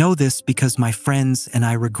 I know this because my friends and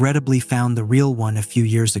I regrettably found the real one a few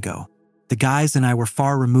years ago. The guys and I were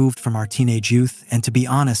far removed from our teenage youth, and to be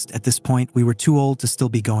honest, at this point we were too old to still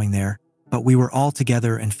be going there, but we were all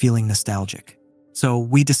together and feeling nostalgic. So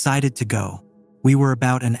we decided to go. We were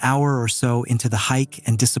about an hour or so into the hike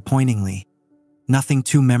and disappointingly, nothing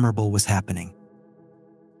too memorable was happening.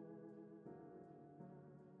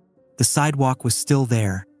 The sidewalk was still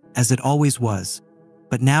there, as it always was,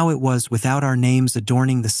 but now it was without our names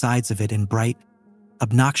adorning the sides of it in bright,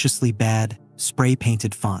 obnoxiously bad,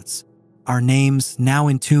 spray-painted fonts. Our names now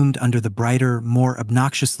entombed under the brighter, more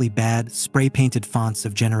obnoxiously bad, spray-painted fonts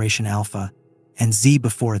of Generation Alpha and Z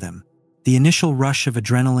before them. The initial rush of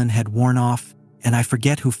adrenaline had worn off, and I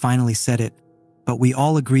forget who finally said it, but we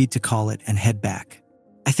all agreed to call it and head back.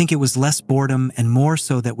 I think it was less boredom and more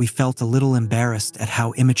so that we felt a little embarrassed at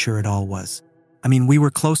how immature it all was. I mean, we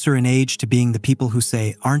were closer in age to being the people who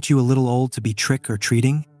say, "Aren't you a little old to be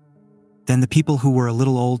trick-or-treating?" than the people who were a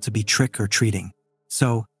little old to be trick-or-treating.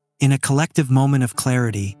 So, in a collective moment of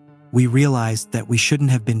clarity, we realized that we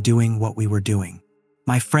shouldn't have been doing what we were doing.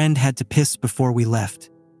 My friend had to piss before we left,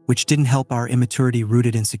 which didn't help our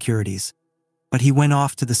immaturity-rooted insecurities, but he went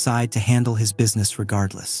off to the side to handle his business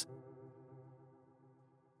regardless.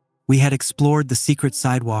 We had explored the secret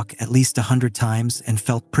sidewalk at least 100 times and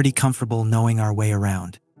felt pretty comfortable knowing our way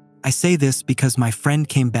around. I say this because my friend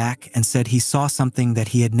came back and said he saw something that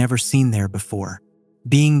he had never seen there before.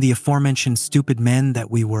 Being the aforementioned stupid men that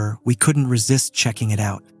we were, we couldn't resist checking it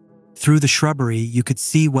out. Through the shrubbery, you could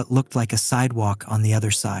see what looked like a sidewalk on the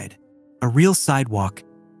other side. A real sidewalk,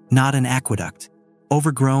 not an aqueduct.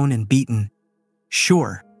 Overgrown and beaten,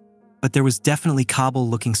 sure, but there was definitely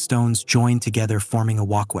cobble-looking stones joined together forming a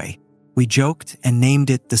walkway. We joked and named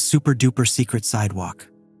it the super-duper secret sidewalk.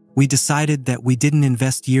 We decided that we didn't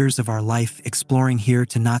invest years of our life exploring here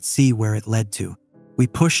to not see where it led to. We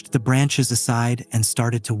pushed the branches aside and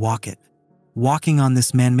started to walk it. Walking on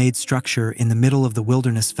this man-made structure in the middle of the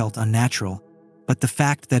wilderness felt unnatural, but the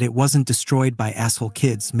fact that it wasn't destroyed by asshole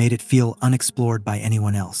kids made it feel unexplored by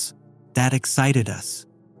anyone else. That excited us.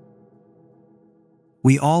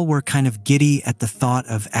 We all were kind of giddy at the thought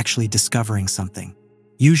of actually discovering something.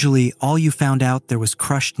 Usually, all you found out there was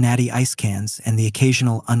crushed natty ice cans and the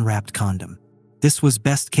occasional unwrapped condom. This was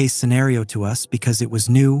best-case scenario to us because it was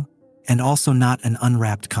new and also not an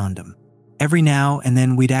unwrapped condom. Every now and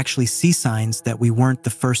then we'd actually see signs that we weren't the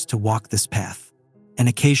first to walk this path. An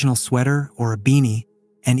occasional sweater or a beanie,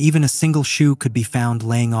 and even a single shoe could be found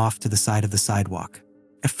laying off to the side of the sidewalk.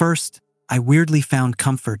 At first, I weirdly found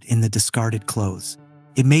comfort in the discarded clothes.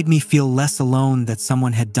 It made me feel less alone that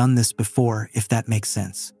someone had done this before, if that makes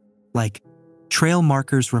sense. Like, trail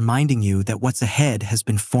markers reminding you that what's ahead has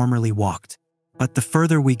been formerly walked. But the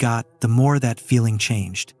further we got, the more that feeling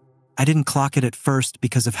changed. I didn't clock it at first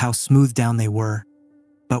because of how smoothed down they were,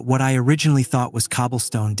 but what I originally thought was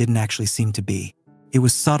cobblestone didn't actually seem to be. It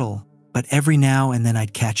was subtle, but every now and then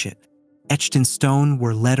I'd catch it. Etched in stone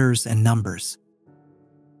were letters and numbers.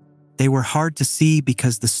 They were hard to see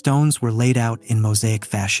because the stones were laid out in mosaic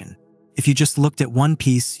fashion. If you just looked at one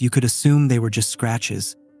piece, you could assume they were just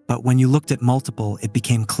scratches, but when you looked at multiple, it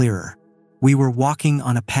became clearer. We were walking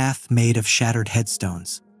on a path made of shattered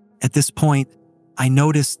headstones. At this point, I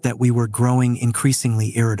noticed that we were growing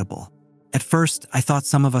increasingly irritable. At first, I thought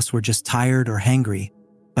some of us were just tired or hangry,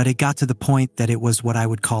 but it got to the point that it was what I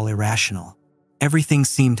would call irrational. Everything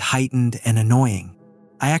seemed heightened and annoying.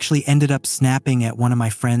 I actually ended up snapping at one of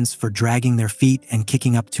my friends for dragging their feet and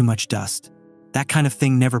kicking up too much dust. That kind of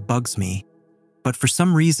thing never bugs me, but for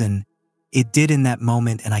some reason, it did in that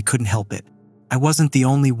moment and I couldn't help it. I wasn't the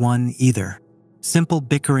only one either. Simple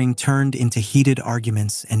bickering turned into heated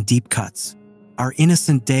arguments and deep cuts. Our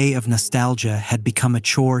innocent day of nostalgia had become a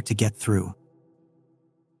chore to get through.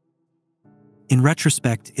 In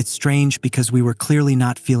retrospect, it's strange because we were clearly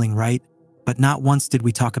not feeling right, but not once did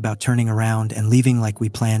we talk about turning around and leaving like we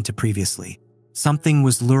planned to previously. Something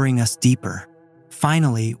was luring us deeper.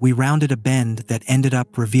 Finally, we rounded a bend that ended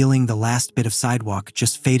up revealing the last bit of sidewalk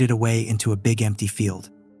just faded away into a big empty field.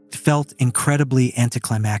 It felt incredibly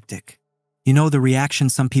anticlimactic. You know the reaction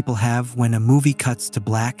some people have when a movie cuts to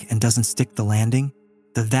black and doesn't stick the landing?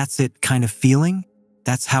 The "that's it" kind of feeling?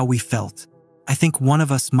 That's how we felt. I think one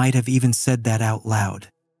of us might have even said that out loud.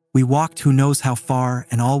 We walked who knows how far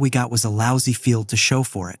and all we got was a lousy field to show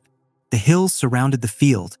for it. The hills surrounded the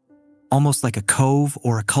field, almost like a cove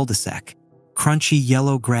or a cul-de-sac. Crunchy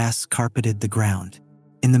yellow grass carpeted the ground.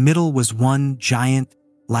 In the middle was one giant,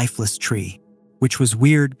 lifeless tree, which was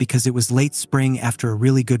weird because it was late spring after a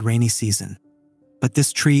really good rainy season. But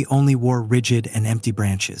this tree only wore rigid and empty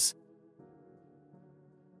branches.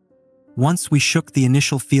 Once we shook the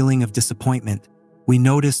initial feeling of disappointment, we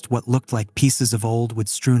noticed what looked like pieces of old wood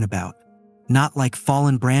strewn about. Not like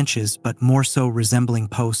fallen branches, but more so resembling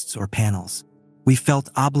posts or panels. We felt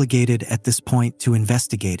obligated at this point to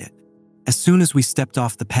investigate it. As soon as we stepped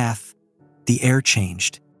off the path, the air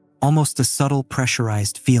changed, almost a subtle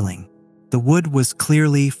pressurized feeling. The wood was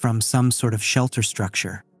clearly from some sort of shelter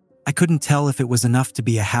structure. I couldn't tell if it was enough to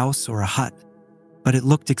be a house or a hut, but it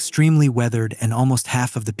looked extremely weathered and almost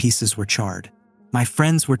half of the pieces were charred. My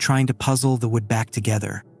friends were trying to puzzle the wood back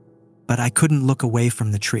together, but I couldn't look away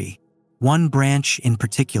from the tree. One branch in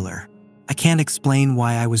particular. I can't explain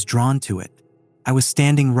why I was drawn to it. I was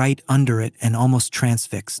standing right under it and almost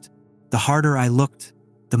transfixed. The harder I looked,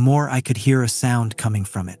 the more I could hear a sound coming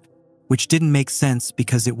from it, which didn't make sense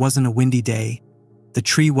because it wasn't a windy day. The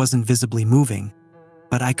tree wasn't visibly moving,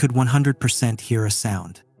 but I could 100% hear a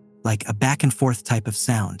sound, like a back and forth type of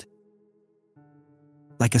sound.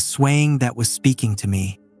 Like a swaying that was speaking to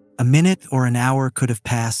me. A minute or an hour could have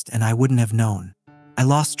passed and I wouldn't have known. I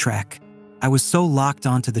lost track. I was so locked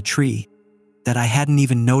onto the tree, that I hadn't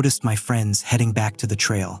even noticed my friends heading back to the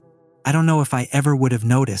trail. I don't know if I ever would have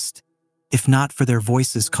noticed, if not for their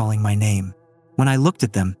voices calling my name. When I looked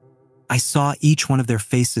at them, I saw each one of their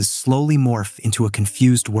faces slowly morph into a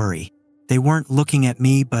confused worry. They weren't looking at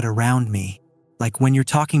me but around me, like when you're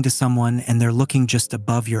talking to someone and they're looking just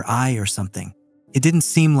above your eye or something. It didn't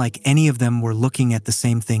seem like any of them were looking at the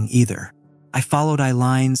same thing either. I followed eye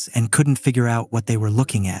lines and couldn't figure out what they were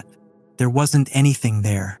looking at. There wasn't anything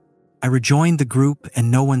there. I rejoined the group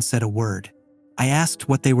and no one said a word. I asked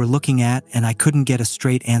what they were looking at and I couldn't get a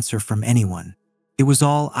straight answer from anyone. It was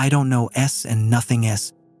all I don't know S and nothing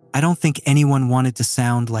S. I don't think anyone wanted to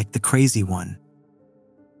sound like the crazy one.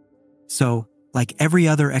 So, like every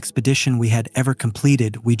other expedition we had ever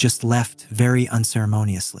completed, we just left very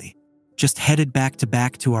unceremoniously. Just headed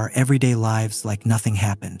back to our everyday lives like nothing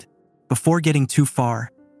happened. Before getting too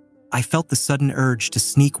far, I felt the sudden urge to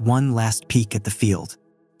sneak one last peek at the field.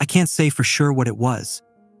 I can't say for sure what it was,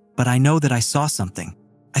 but I know that I saw something.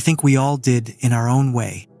 I think we all did in our own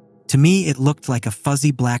way. To me, it looked like a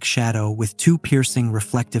fuzzy black shadow with two piercing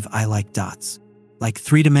reflective eye-like dots, like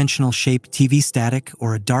three-dimensional shaped TV static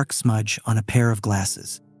or a dark smudge on a pair of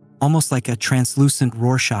glasses, almost like a translucent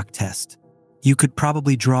Rorschach test. You could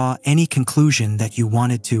probably draw any conclusion that you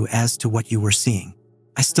wanted to as to what you were seeing.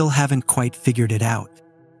 I still haven't quite figured it out.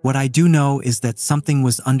 What I do know is that something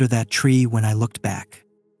was under that tree when I looked back.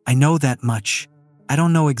 I know that much. I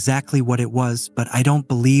don't know exactly what it was, but I don't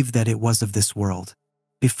believe that it was of this world.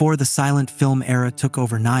 Before the silent film era took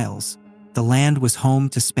over Niles, the land was home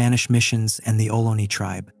to Spanish missions and the Ohlone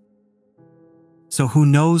tribe. So who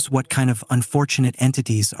knows what kind of unfortunate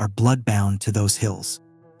entities are bloodbound to those hills.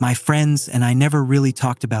 My friends and I never really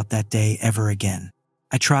talked about that day ever again.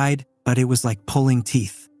 I tried, but it was like pulling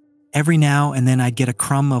teeth. Every now and then I'd get a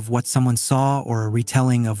crumb of what someone saw or a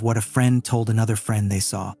retelling of what a friend told another friend they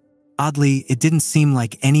saw. Oddly, it didn't seem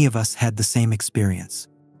like any of us had the same experience.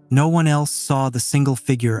 No one else saw the single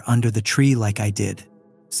figure under the tree like I did.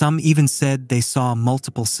 Some even said they saw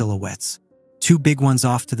multiple silhouettes. Two big ones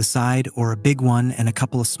off to the side, or a big one and a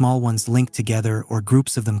couple of small ones linked together, or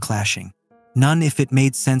groups of them clashing. None if it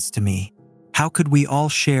made sense to me. How could we all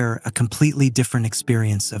share a completely different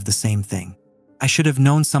experience of the same thing? I should have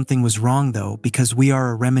known something was wrong though, because we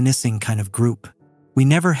are a reminiscing kind of group. We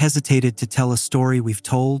never hesitated to tell a story we've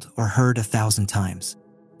told or heard 1,000 times.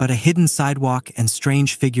 But a hidden sidewalk and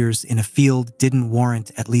strange figures in a field didn't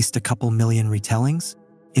warrant at least a couple million retellings?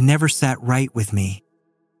 It never sat right with me.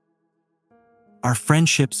 Our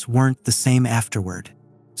friendships weren't the same afterward.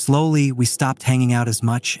 Slowly, we stopped hanging out as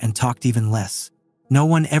much and talked even less. No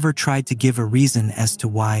one ever tried to give a reason as to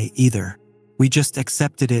why either. We just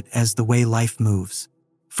accepted it as the way life moves.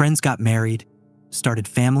 Friends got married, started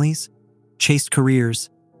families, chased careers,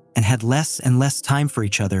 and had less and less time for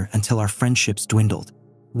each other until our friendships dwindled.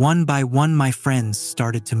 One by one, my friends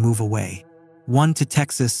started to move away. One to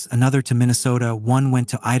Texas, another to Minnesota, one went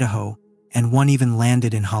to Idaho, and one even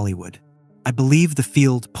landed in Hollywood. I believe the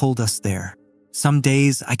field pulled us there. Some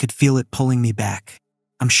days I could feel it pulling me back.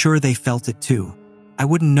 I'm sure they felt it too. I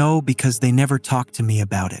wouldn't know because they never talked to me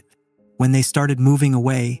about it. When they started moving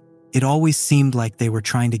away, it always seemed like they were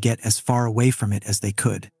trying to get as far away from it as they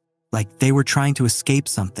could. Like they were trying to escape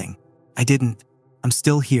something. I didn't. I'm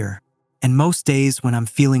still here. And most days when I'm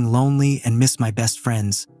feeling lonely and miss my best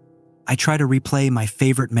friends, I try to replay my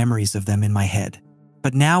favorite memories of them in my head.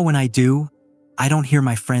 But now when I do, I don't hear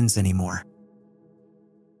my friends anymore.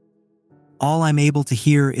 All I'm able to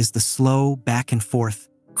hear is the slow back and forth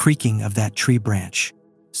creaking of that tree branch.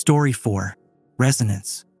 Story 4.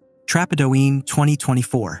 Resonance. Trappedoine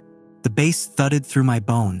 2024. The bass thudded through my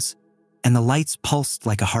bones, and the lights pulsed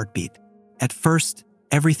like a heartbeat. At first,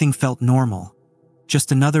 everything felt normal.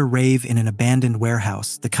 Just another rave in an abandoned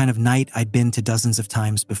warehouse, the kind of night I'd been to dozens of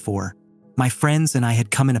times before. My friends and I had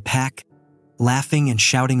come in a pack, laughing and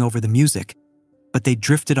shouting over the music, but they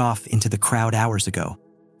drifted off into the crowd hours ago.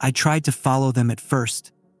 I tried to follow them at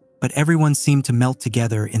first, but everyone seemed to melt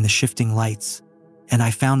together in the shifting lights, and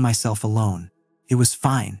I found myself alone. It was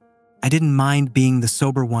fine. I didn't mind being the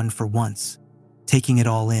sober one for once, taking it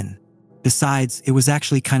all in. Besides, it was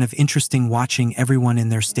actually kind of interesting watching everyone in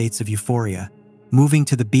their states of euphoria, moving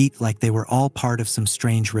to the beat like they were all part of some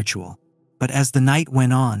strange ritual. But as the night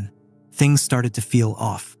went on, things started to feel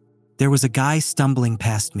off. There was a guy stumbling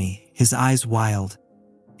past me, his eyes wild,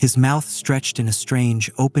 his mouth stretched in a strange,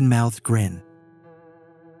 open-mouthed grin.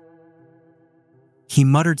 He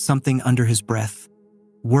muttered something under his breath,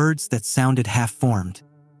 words that sounded half-formed,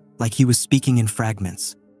 like he was speaking in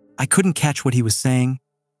fragments. I couldn't catch what he was saying,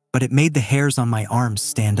 but it made the hairs on my arms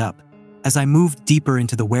stand up. As I moved deeper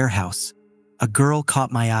into the warehouse, a girl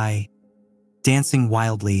caught my eye, dancing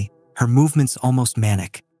wildly, her movements almost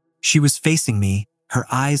manic. She was facing me, her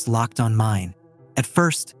eyes locked on mine. At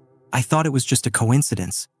first, I thought it was just a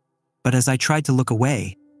coincidence, but as I tried to look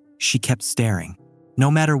away, she kept staring. No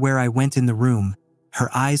matter where I went in the room, her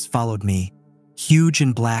eyes followed me, huge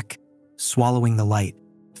and black, swallowing the light.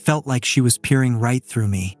 Felt like she was peering right through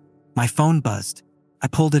me. My phone buzzed. I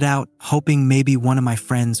pulled it out, hoping maybe one of my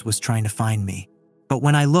friends was trying to find me. But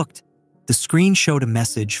when I looked, the screen showed a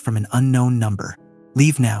message from an unknown number.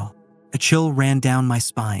 "Leave now." A chill ran down my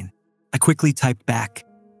spine. I quickly typed back,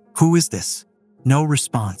 "Who is this?" No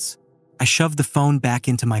response. I shoved the phone back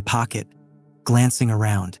into my pocket, glancing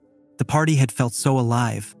around. The party had felt so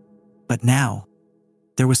alive, but now,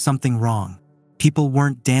 there was something wrong. People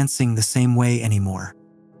weren't dancing the same way anymore.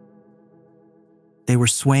 They were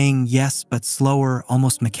swaying, yes, but slower,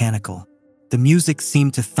 almost mechanical. The music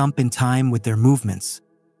seemed to thump in time with their movements,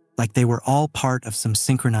 like they were all part of some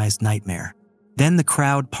synchronized nightmare. Then the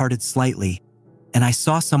crowd parted slightly, and I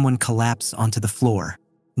saw someone collapse onto the floor.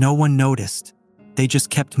 No one noticed. They just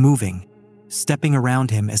kept moving, stepping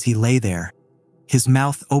around him as he lay there, his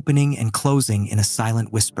mouth opening and closing in a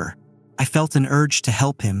silent whisper. I felt an urge to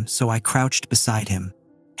help him, so I crouched beside him.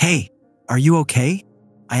 "Hey, are you okay?"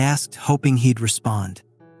 I asked, hoping he'd respond.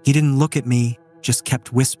 He didn't look at me, just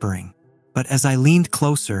kept whispering. But as I leaned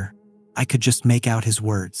closer, I could just make out his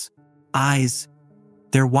words. "Eyes.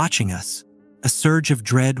 They're watching us." A surge of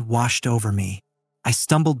dread washed over me. I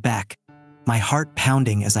stumbled back, my heart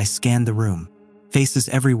pounding as I scanned the room. Faces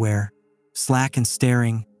everywhere, slack and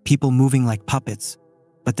staring, people moving like puppets.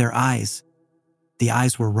 But their eyes, the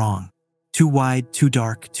eyes were wrong. Too wide, too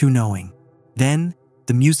dark, too knowing. Then,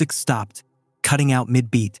 the music stopped, cutting out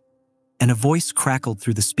mid-beat, and a voice crackled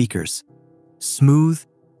through the speakers. Smooth,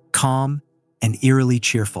 calm, and eerily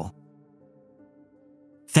cheerful.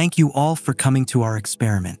 "Thank you all for coming to our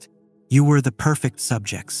experiment. You were the perfect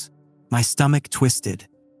subjects." My stomach twisted.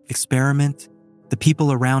 Experiment? The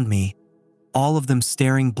people around me, all of them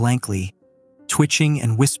staring blankly, twitching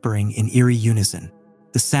and whispering in eerie unison.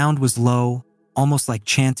 The sound was low, almost like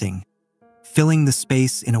chanting, filling the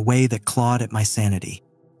space in a way that clawed at my sanity.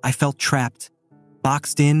 I felt trapped,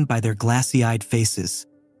 boxed in by their glassy-eyed faces,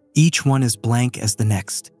 each one as blank as the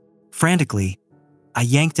next. Frantically, I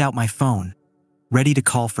yanked out my phone, ready to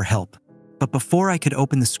call for help. But before I could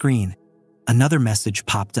open the screen, another message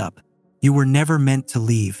popped up. "You were never meant to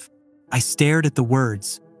leave." I stared at the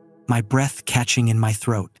words, my breath catching in my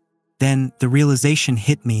throat. Then the realization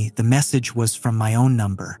hit me. The message was from my own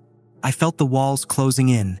number. I felt the walls closing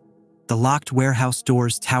in, the locked warehouse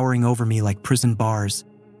doors towering over me like prison bars,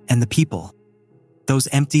 and the people, those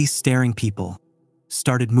empty, staring people,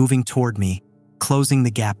 started moving toward me, closing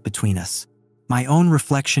the gap between us. My own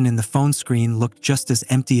reflection in the phone screen looked just as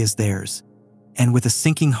empty as theirs, and with a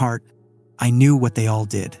sinking heart, I knew what they all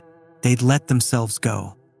did. They'd let themselves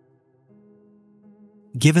go.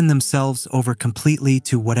 Given themselves over completely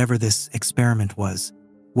to whatever this experiment was.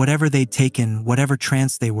 Whatever they'd taken, whatever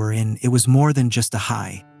trance they were in, it was more than just a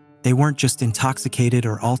high. They weren't just intoxicated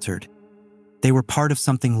or altered. They were part of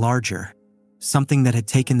something larger, something that had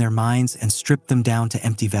taken their minds and stripped them down to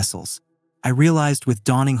empty vessels. I realized with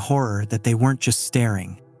dawning horror that they weren't just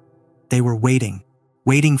staring. They were waiting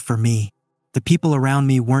for me. The people around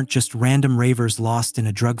me weren't just random ravers lost in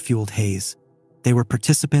a drug-fueled haze. They were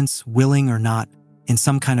participants, willing or not, in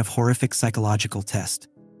some kind of horrific psychological test.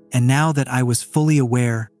 And now that I was fully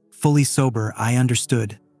aware, fully sober, I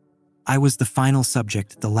understood. I was the final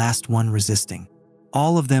subject, the last one resisting.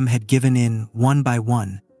 All of them had given in, one by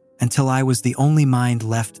one, until I was the only mind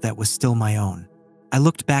left that was still my own. I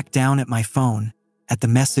looked back down at my phone, at the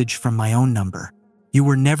message from my own number. "You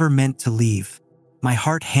were never meant to leave." My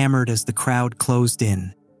heart hammered as the crowd closed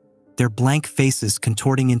in, their blank faces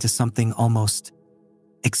contorting into something almost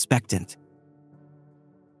expectant.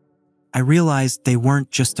 I realized they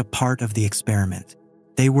weren't just a part of the experiment.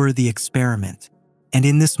 They were the experiment. And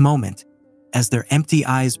in this moment, as their empty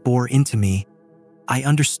eyes bore into me, I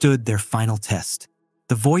understood their final test.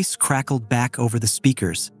 The voice crackled back over the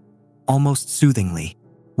speakers, almost soothingly.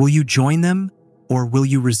 "Will you join them, or will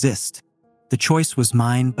you resist?" The choice was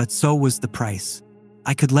mine, but so was the price.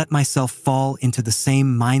 I could let myself fall into the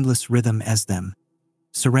same mindless rhythm as them,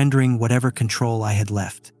 surrendering whatever control I had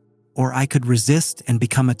left. Or I could resist and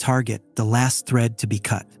become a target, the last thread to be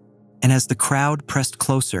cut. And as the crowd pressed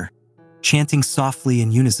closer, chanting softly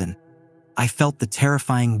in unison, I felt the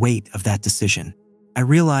terrifying weight of that decision. I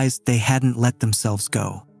realized they hadn't let themselves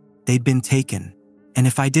go. They'd been taken, and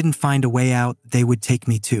if I didn't find a way out, they would take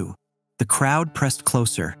me too. The crowd pressed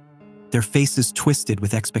closer, their faces twisted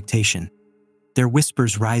with expectation, their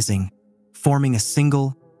whispers rising, forming a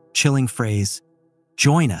single, chilling phrase,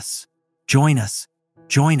 "Join us, join us,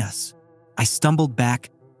 join us." I stumbled back,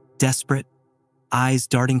 desperate, eyes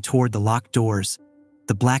darting toward the locked doors,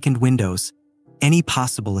 the blackened windows, any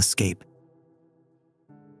possible escape.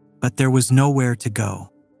 But there was nowhere to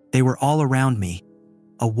go. They were all around me,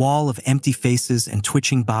 a wall of empty faces and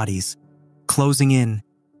twitching bodies, closing in,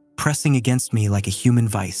 pressing against me like a human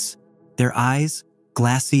vice. Their eyes,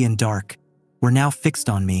 glassy and dark, were now fixed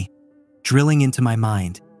on me, drilling into my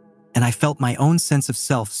mind, and I felt my own sense of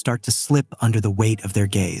self start to slip under the weight of their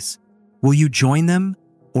gaze. "Will you join them,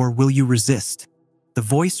 or will you resist?" The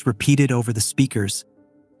voice repeated over the speakers,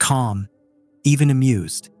 calm, even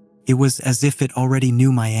amused. It was as if it already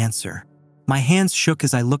knew my answer. My hands shook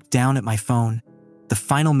as I looked down at my phone, the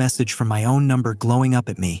final message from my own number glowing up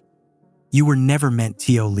at me. "You were never meant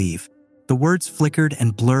to leave." The words flickered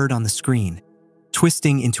and blurred on the screen,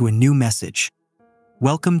 twisting into a new message.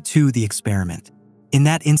 "Welcome to the experiment." In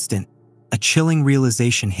that instant, a chilling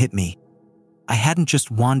realization hit me. I hadn't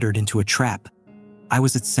just wandered into a trap. I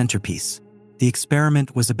was its centerpiece. The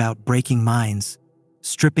experiment was about breaking minds,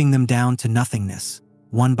 stripping them down to nothingness,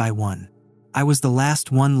 one by one. I was the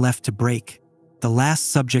last one left to break, the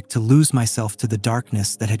last subject to lose myself to the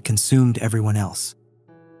darkness that had consumed everyone else.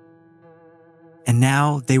 And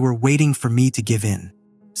now they were waiting for me to give in.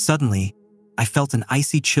 Suddenly, I felt an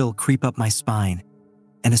icy chill creep up my spine,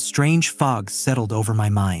 and a strange fog settled over my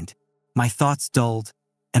mind. My thoughts dulled,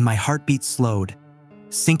 and my heartbeat slowed,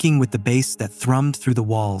 sinking with the bass that thrummed through the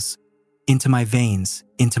walls, into my veins,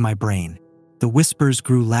 into my brain. The whispers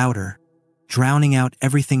grew louder, drowning out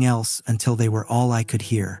everything else until they were all I could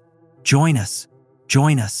hear. "Join us,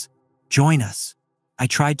 join us, join us." I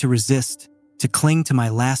tried to resist, to cling to my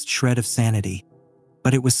last shred of sanity,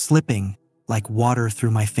 but it was slipping like water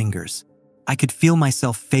through my fingers. I could feel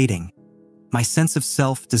myself fading, my sense of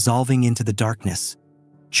self dissolving into the darkness,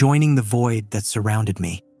 joining the void that surrounded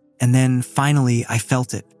me. And then, finally, I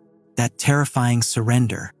felt it, that terrifying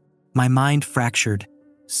surrender. My mind fractured,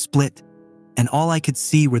 split, and all I could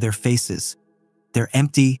see were their faces, their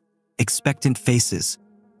empty, expectant faces,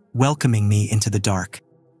 welcoming me into the dark.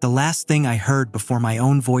 The last thing I heard before my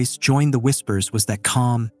own voice joined the whispers was that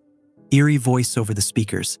calm, eerie voice over the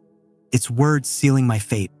speakers, its words sealing my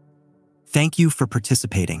fate. "Thank you for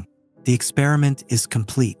participating. The experiment is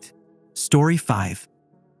complete." Story 5.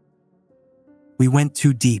 We went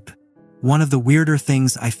too deep. One of the weirder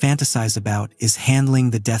things I fantasize about is handling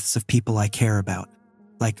the deaths of people I care about.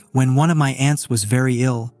 Like, when one of my aunts was very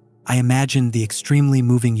ill, I imagined the extremely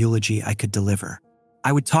moving eulogy I could deliver.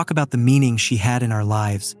 I would talk about the meaning she had in our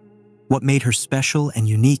lives, what made her special and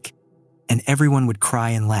unique, and everyone would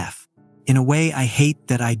cry and laugh. In a way, I hate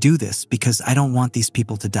that I do this because I don't want these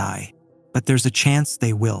people to die. But there's a chance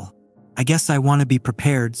they will. I guess I want to be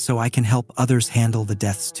prepared so I can help others handle the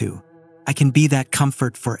deaths too. I can be that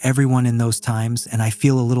comfort for everyone in those times, and I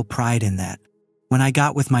feel a little pride in that. When I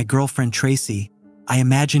got with my girlfriend Tracy, I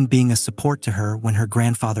imagined being a support to her when her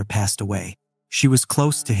grandfather passed away. She was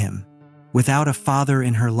close to him. Without a father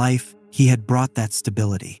in her life, he had brought that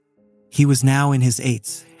stability. He was now in his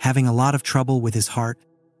 80s, having a lot of trouble with his heart,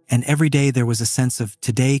 and every day there was a sense of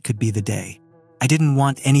today could be the day. I didn't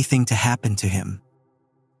want anything to happen to him.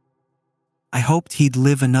 I hoped he'd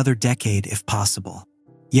live another decade if possible.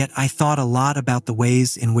 Yet I thought a lot about the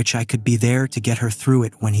ways in which I could be there to get her through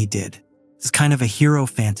it when he did. It's kind of a hero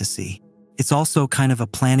fantasy. It's also kind of a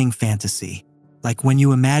planning fantasy. Like when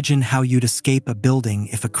you imagine how you'd escape a building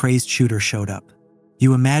if a crazed shooter showed up.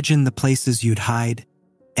 You imagine the places you'd hide,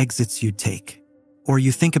 exits you'd take. Or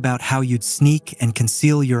you think about how you'd sneak and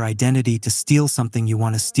conceal your identity to steal something you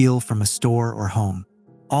want to steal from a store or home.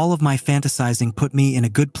 All of my fantasizing put me in a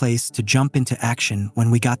good place to jump into action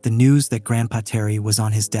when we got the news that Grandpa Terry was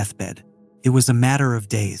on his deathbed. It was a matter of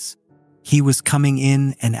days. He was coming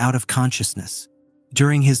in and out of consciousness.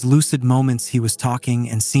 During his lucid moments, he was talking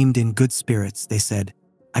and seemed in good spirits, they said.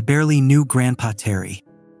 I barely knew Grandpa Terry.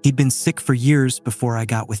 He'd been sick for years before I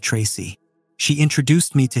got with Tracy. She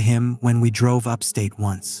introduced me to him when we drove upstate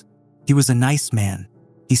once. He was a nice man.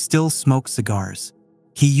 He still smoked cigars.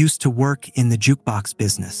 He used to work in the jukebox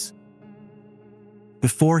business.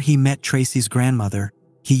 Before he met Tracy's grandmother,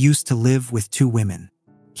 he used to live with 2 women.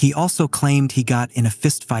 He also claimed he got in a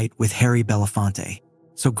fistfight with Harry Belafonte.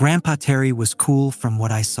 So Grandpa Terry was cool from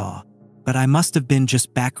what I saw. But I must have been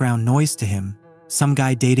just background noise to him, some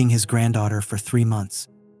guy dating his granddaughter for 3 months.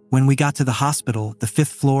 When we got to the hospital, the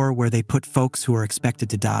 5th floor where they put folks who are expected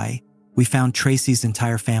to die, we found Tracy's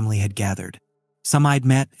entire family had gathered. Some I'd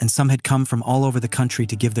met and some had come from all over the country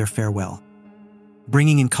to give their farewell.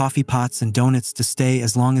 Bringing in coffee pots and donuts to stay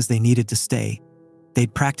as long as they needed to stay.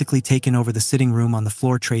 They'd practically taken over the sitting room on the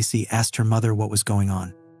floor. Tracy asked her mother what was going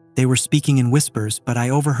on. They were speaking in whispers, but I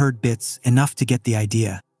overheard bits, enough to get the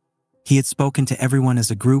idea. He had spoken to everyone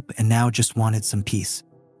as a group and now just wanted some peace.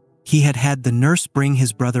 He had had the nurse bring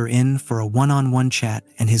his brother in for a one-on-one chat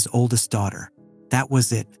and his oldest daughter. That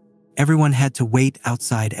was it. Everyone had to wait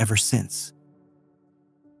outside ever since.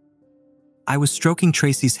 I was stroking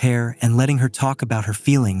Tracy's hair and letting her talk about her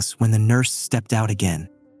feelings when the nurse stepped out again.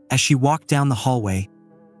 As she walked down the hallway,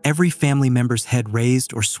 every family member's head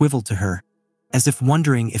raised or swiveled to her, as if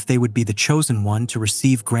wondering if they would be the chosen one to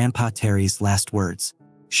receive Grandpa Terry's last words.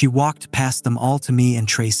 She walked past them all to me and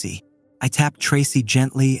Tracy. I tapped Tracy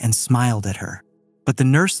gently and smiled at her. But the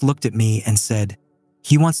nurse looked at me and said,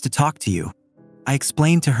 "He wants to talk to you." I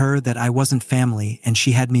explained to her that I wasn't family and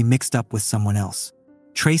she had me mixed up with someone else.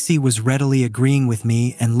 Tracy was readily agreeing with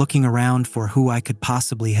me and looking around for who I could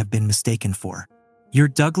possibly have been mistaken for. "You're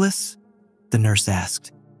Douglas?" the nurse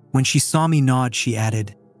asked. When she saw me nod, she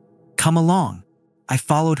added, "Come along." I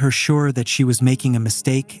followed her, sure that she was making a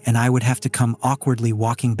mistake and I would have to come awkwardly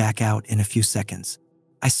walking back out in a few seconds.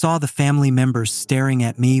 I saw the family members staring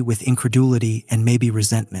at me with incredulity and maybe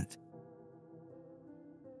resentment.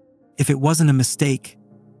 If it wasn't a mistake,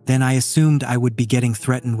 then I assumed I would be getting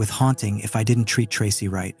threatened with haunting if I didn't treat Tracy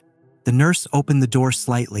right. The nurse opened the door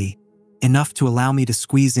slightly, enough to allow me to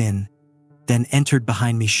squeeze in, then entered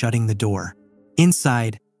behind me, shutting the door.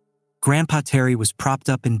 Inside, Grandpa Terry was propped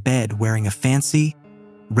up in bed wearing a fancy,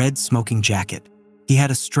 red smoking jacket. He had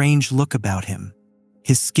a strange look about him.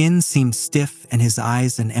 His skin seemed stiff and his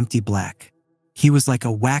eyes an empty black. He was like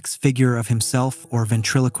a wax figure of himself or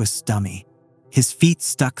ventriloquist's dummy. His feet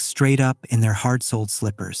stuck straight up in their hard-soled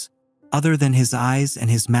slippers. Other than his eyes and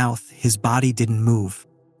his mouth, his body didn't move.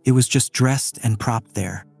 It was just dressed and propped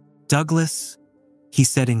there. "Douglas," he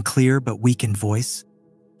said in clear but weakened voice.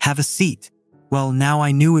 "Have a seat." Well, now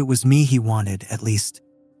I knew it was me he wanted, at least.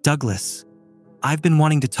 "Douglas, I've been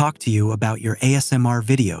wanting to talk to you about your ASMR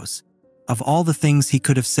videos." Of all the things he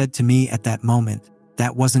could have said to me at that moment,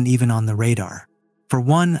 that wasn't even on the radar. For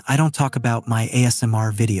one, I don't talk about my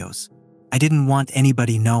ASMR videos. I didn't want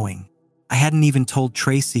anybody knowing. I hadn't even told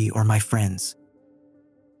Tracy or my friends.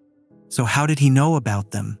 So how did he know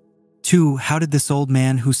about them? Two, how did this old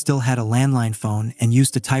man who still had a landline phone and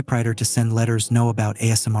used a typewriter to send letters know about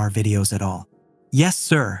ASMR videos at all? "Yes,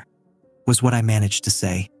 sir," was what I managed to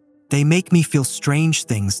say. "They make me feel strange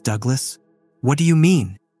things, Douglas." "What do you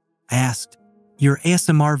mean?" I asked. "Your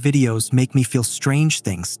ASMR videos make me feel strange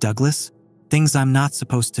things, Douglas. Things I'm not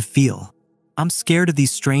supposed to feel. I'm scared of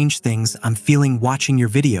these strange things I'm feeling watching your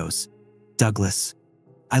videos, Douglas."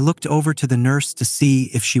 I looked over to the nurse to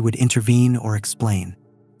see if she would intervene or explain.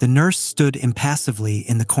 The nurse stood impassively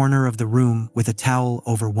in the corner of the room with a towel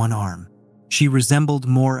over one arm. She resembled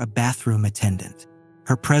more a bathroom attendant.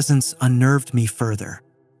 Her presence unnerved me further.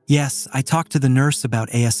 Yes, I talked to the nurse about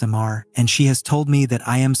ASMR, and she has told me that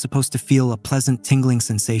I am supposed to feel a pleasant tingling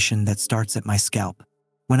sensation that starts at my scalp.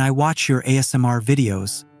 When I watch your ASMR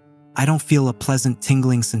videos, I don't feel a pleasant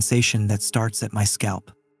tingling sensation that starts at my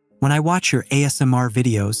scalp. When I watch your ASMR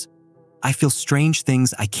videos, I feel strange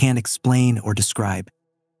things I can't explain or describe.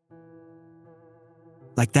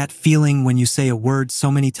 Like that feeling when you say a word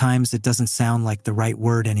so many times it doesn't sound like the right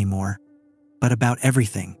word anymore. But about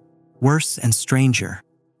everything. Worse and stranger.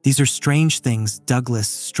 These are strange things, Douglas,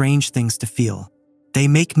 strange things to feel. They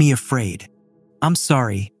make me afraid. "I'm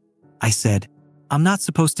sorry," I said. "I'm not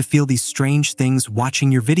supposed to feel these strange things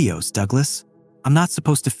watching your videos, Douglas. I'm not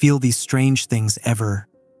supposed to feel these strange things ever,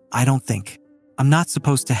 I don't think. I'm not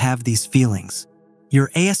supposed to have these feelings. Your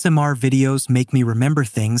ASMR videos make me remember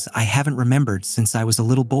things I haven't remembered since I was a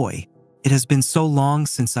little boy. It has been so long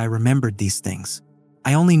since I remembered these things.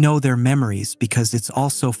 I only know they're memories because it's all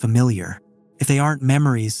so familiar. If they aren't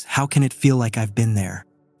memories, how can it feel like I've been there?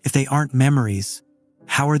 If they aren't memories,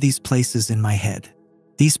 how are these places in my head?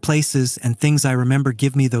 These places and things I remember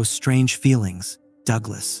give me those strange feelings,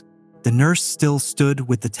 Douglas." The nurse still stood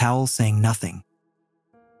with the towel, saying nothing.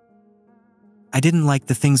 I didn't like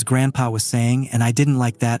the things Grandpa was saying, and I didn't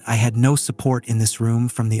like that I had no support in this room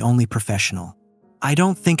from the only professional. "I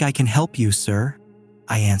don't think I can help you, sir,"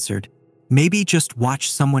 I answered. "Maybe just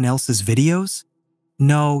watch someone else's videos?"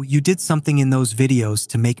 "No, you did something in those videos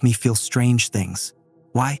to make me feel strange things."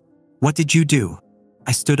 "Why? What did you do?"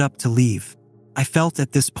 I stood up to leave. I felt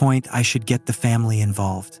at this point I should get the family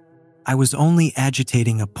involved. I was only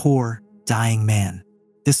agitating a poor, dying man.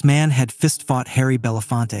 This man had fist-fought Harry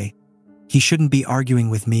Belafonte. He shouldn't be arguing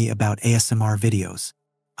with me about ASMR videos.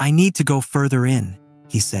 "I need to go further in,"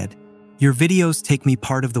 he said. "Your videos take me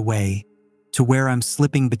part of the way to where I'm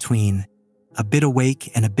slipping between a bit awake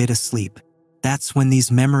and a bit asleep. That's when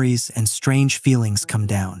these memories and strange feelings come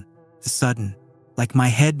down. Sudden, like my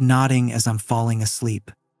head nodding as I'm falling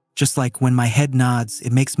asleep. Just like when my head nods,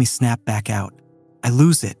 it makes me snap back out. I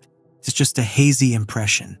lose it. It's just a hazy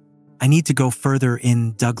impression. I need to go further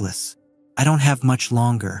in, Douglas. I don't have much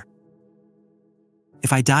longer.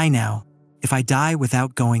 If I die now, if I die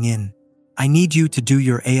without going in, I need you to do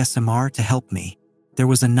your ASMR to help me. There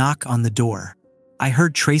was a knock on the door. I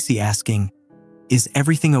heard Tracy asking, "Is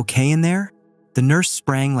everything okay in there?" The nurse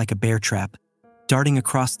sprang like a bear trap, darting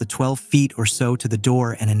across the 12 feet or so to the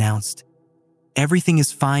door and announced, "Everything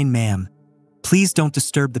is fine, ma'am. Please don't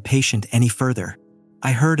disturb the patient any further."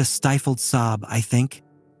 I heard a stifled sob, I think,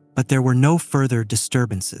 but there were no further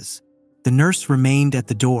disturbances. The nurse remained at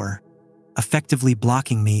the door, effectively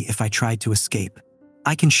blocking me if I tried to escape.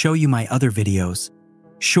 "I can show you my other videos."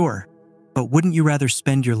 "Sure, but wouldn't you rather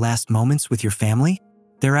spend your last moments with your family?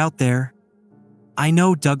 They're out there." "I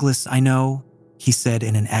know, Douglas, I know," he said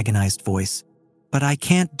in an agonized voice, "but I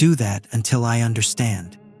can't do that until I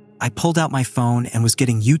understand." I pulled out my phone and was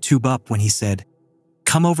getting YouTube up when he said,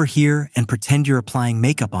 "Come over here and pretend you're applying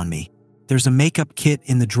makeup on me. There's a makeup kit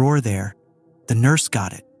in the drawer there. The nurse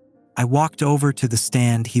got it." I walked over to the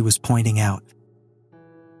stand he was pointing out.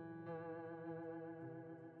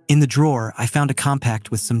 In the drawer, I found a compact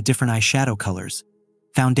with some different eyeshadow colors,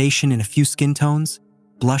 foundation in a few skin tones,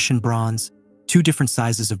 blush and bronze, 2 different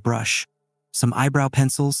sizes of brush, some eyebrow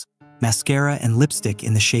pencils, mascara and lipstick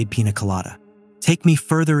in the shade Pina Colada. "Take me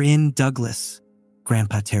further in, Douglas,"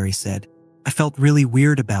 Grandpa Terry said. I felt really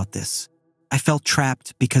weird about this. I felt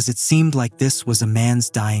trapped because it seemed like this was a man's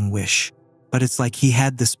dying wish. But it's like he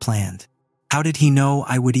had this planned. How did he know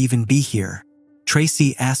I would even be here?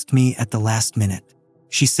 Tracy asked me at the last minute.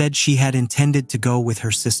 She said she had intended to go with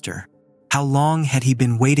her sister. How long had he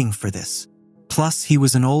been waiting for this? Plus, he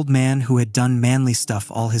was an old man who had done manly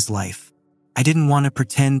stuff all his life. I didn't want to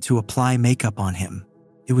pretend to apply makeup on him.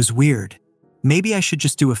 It was weird. Maybe I should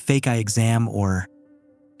just do a fake eye exam or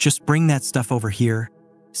just bring that stuff over here,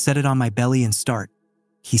 set it on my belly and start,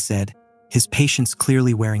 he said, his patience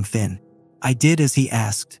clearly wearing thin. I did as he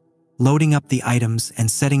asked, loading up the items and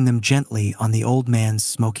setting them gently on the old man's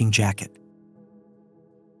smoking jacket.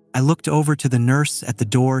 I looked over to the nurse at the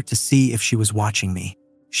door to see if she was watching me.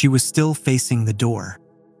 She was still facing the door.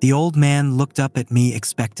 The old man looked up at me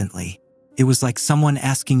expectantly. It was like someone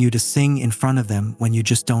asking you to sing in front of them when you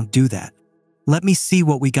just don't do that. "Let me see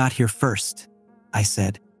what we got here first," I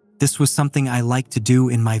said. This was something I like to do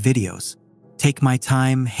in my videos. Take my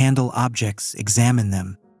time, handle objects, examine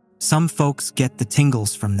them. Some folks get the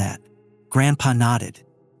tingles from that. Grandpa nodded.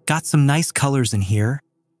 "Got some nice colors in here,"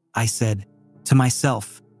 I said to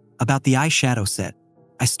myself about the eyeshadow set.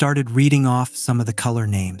 I started reading off some of the color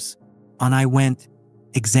names. On I went,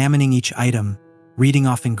 examining each item, reading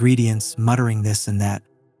off ingredients, muttering this and that.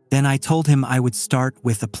 Then I told him I would start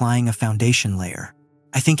with applying a foundation layer.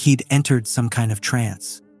 I think he'd entered some kind of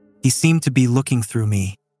trance. He seemed to be looking through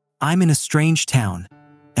me. I'm in a strange town,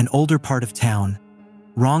 an older part of town,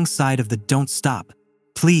 wrong side of the "don't stop,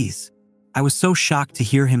 please." I was so shocked to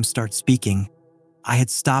hear him start speaking. I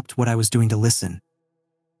had stopped what I was doing to listen.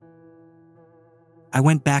 I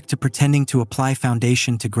went back to pretending to apply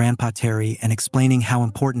foundation to Grandpa Terry and explaining how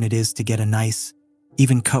important it is to get a nice,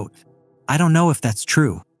 even coat. I don't know if that's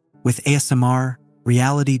true. With ASMR,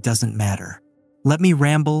 reality doesn't matter. Let me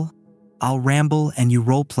ramble. I'll ramble and you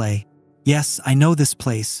roleplay. Yes, I know this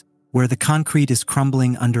place, where the concrete is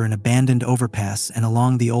crumbling under an abandoned overpass and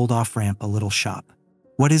along the old off-ramp a little shop.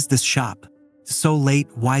 What is this shop? So late,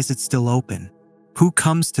 why is it still open? Who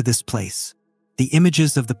comes to this place? The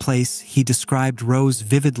images of the place he described rose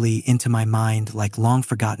vividly into my mind like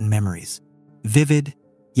long-forgotten memories. Vivid,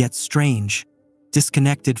 yet strange,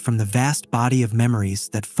 disconnected from the vast body of memories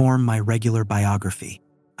that form my regular biography.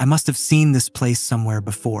 I must have seen this place somewhere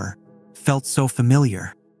before, felt so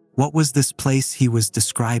familiar. What was this place he was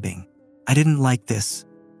describing? I didn't like this.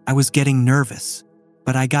 I was getting nervous,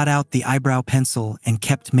 but I got out the eyebrow pencil and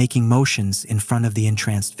kept making motions in front of the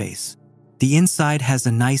entranced face. The inside has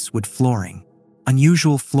a nice wood flooring,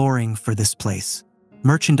 unusual flooring for this place.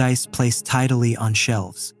 Merchandise placed tidily on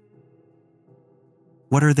shelves.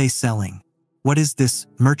 What are they selling? What is this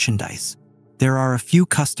merchandise? There are a few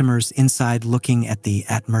customers inside looking at the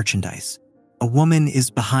merchandise. A woman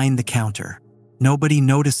is behind the counter. Nobody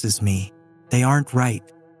notices me. They aren't right.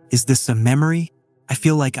 Is this a memory? I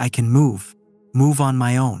feel like I can move on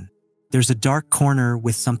my own. There's a dark corner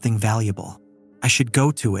with something valuable. I should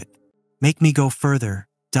go to it. Make me go further,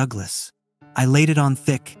 Douglas. I laid it on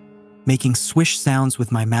thick, making swish sounds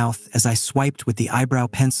with my mouth as I swiped with the eyebrow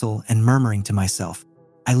pencil and murmuring to myself,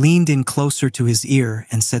 I leaned in closer to his ear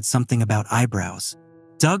and said something about eyebrows.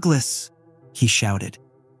 "Douglas!" he shouted,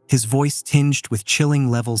 his voice tinged with chilling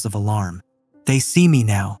levels of alarm. "They see me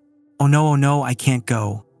now. Oh no, I can't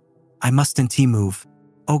go. I mustn't move.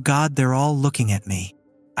 Oh God, they're all looking at me."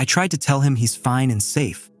 I tried to tell him he's fine and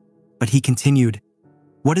safe, but he continued,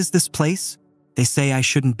 "What is this place? They say I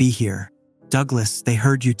shouldn't be here. Douglas, they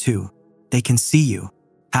heard you too. They can see you."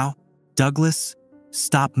 "How?" "Douglas,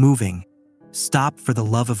 stop moving. Stop for the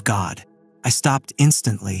love of God." I stopped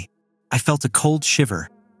instantly. I felt a cold shiver,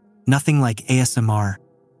 nothing like ASMR,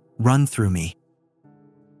 run through me.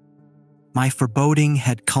 My foreboding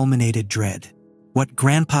had culminated dread. What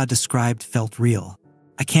Grandpa described felt real.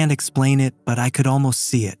 I can't explain it, but I could almost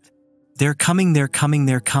see it. They're coming,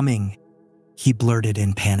 he blurted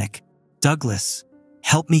in panic. "Douglas,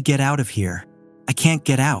 help me get out of here. I can't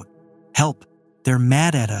get out. Help, they're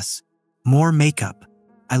mad at us. More makeup."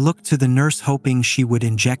 I looked to the nurse hoping she would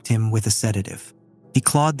inject him with a sedative. He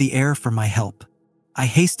clawed the air for my help. I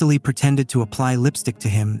hastily pretended to apply lipstick to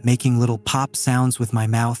him, making little pop sounds with my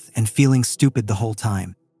mouth and feeling stupid the whole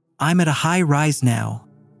time. "I'm at a high rise now,"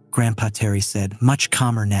 Grandpa Terry said, much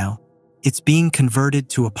calmer now. "It's being converted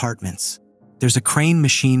to apartments. There's a crane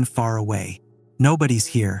machine far away. Nobody's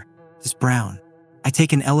here. It's brown. I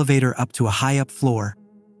take an elevator up to a high-up floor,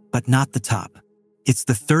 but not the top. It's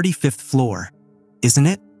the 35th floor. Isn't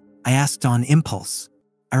it?" I asked on impulse.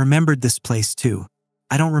 I remembered this place too.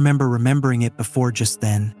 I don't remember remembering it before just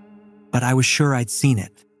then, but I was sure I'd seen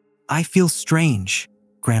it. "I feel strange,"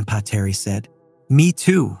 Grandpa Terry said. "Me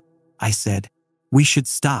too," I said. "We should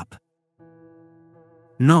stop."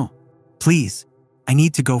 "No. Please. I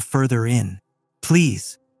need to go further in.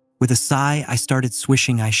 Please." With a sigh, I started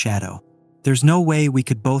swishing eyeshadow. There's no way we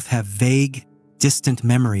could both have vague, distant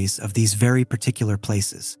memories of these very particular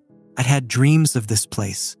places. I'd had dreams of this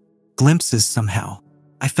place, glimpses somehow.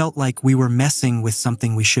 I felt like we were messing with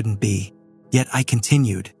something we shouldn't be. Yet I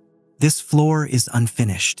continued. "This floor is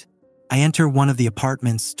unfinished." I enter one of the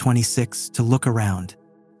apartments, 26, to look around.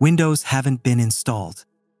 Windows haven't been installed.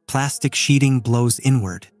 Plastic sheeting blows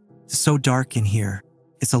inward. It's so dark in here.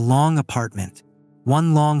 It's a long apartment.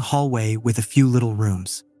 One long hallway with a few little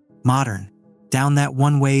rooms. Modern. Down that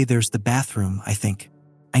one way there's the bathroom, I think.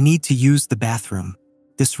 I need to use the bathroom.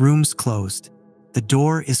 This room's closed. The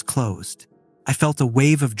door is closed. I felt a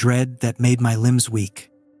wave of dread that made my limbs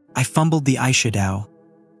weak. I fumbled the eyeshadow,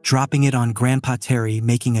 dropping it on Grandpa Terry,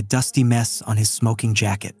 making a dusty mess on his smoking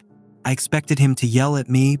jacket. I expected him to yell at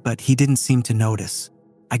me, but he didn't seem to notice.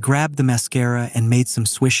 I grabbed the mascara and made some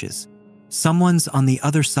swishes. "Someone's on the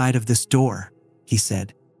other side of this door," he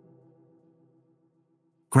said.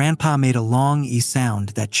 Grandpa made a long sound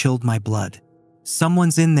that chilled my blood.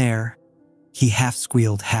 "Someone's in there," he half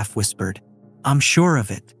squealed, half whispered. "I'm sure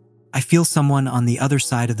of it. I feel someone on the other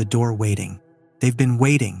side of the door waiting. They've been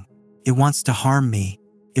waiting. It wants to harm me.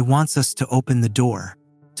 It wants us to open the door.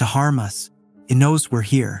 To harm us. It knows we're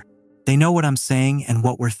here. They know what I'm saying and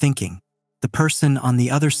what we're thinking. The person on the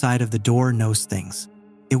other side of the door knows things.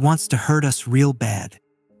 It wants to hurt us real bad."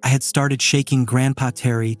 I had started shaking Grandpa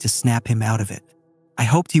Terry to snap him out of it. I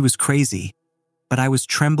hoped he was crazy, but I was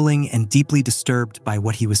trembling and deeply disturbed by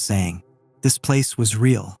what he was saying. This place was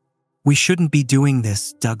real. "We shouldn't be doing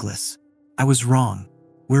this, Douglas. I was wrong.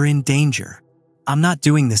 We're in danger. I'm not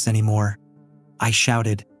doing this anymore," I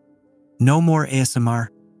shouted. "No more ASMR.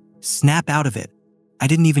 Snap out of it." I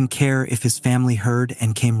didn't even care if his family heard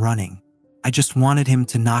and came running. I just wanted him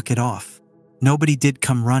to knock it off. Nobody did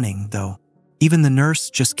come running, though. Even the nurse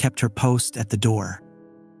just kept her post at the door.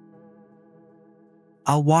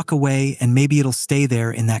 "I'll walk away and maybe it'll stay there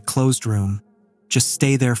in that closed room. Just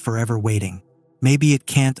stay there forever waiting. Maybe it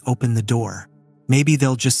can't open the door. Maybe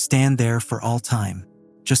they'll just stand there for all time.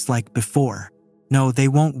 Just like before. No, they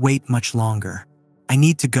won't wait much longer. I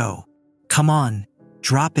need to go. Come on,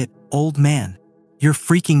 drop it, old man. You're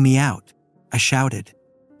freaking me out," I shouted.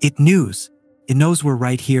 It knows we're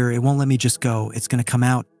right here. It won't let me just go. It's gonna come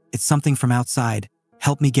out. It's something from outside.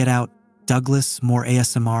 Help me get out. Douglas, more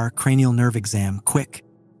ASMR, cranial nerve exam, quick.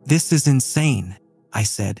 "This is insane," I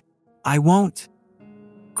said. "I won't."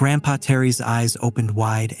 Grandpa Terry's eyes opened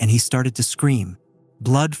wide and he started to scream.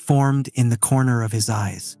 Blood formed in the corner of his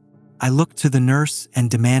eyes. I looked to the nurse and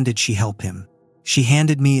demanded she help him. She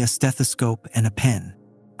handed me a stethoscope and a pen.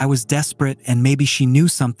 I was desperate and maybe she knew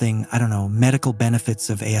something, I don't know, medical benefits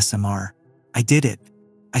of ASMR. I did it.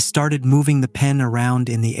 I started moving the pen around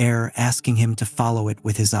in the air, asking him to follow it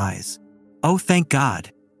with his eyes. "Oh, thank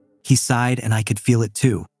God." He sighed and I could feel it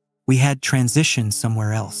too. We had transitioned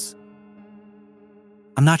somewhere else.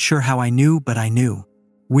 I'm not sure how I knew, but I knew.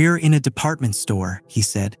 "We're in a department store," he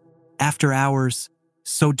said. "After hours,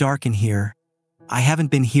 So dark in here. I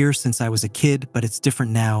haven't been here since I was a kid, but it's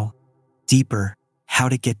different now. Deeper.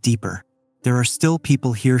 How'd it get deeper? There are still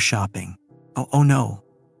people here shopping. Oh no.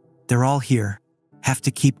 They're all here. Have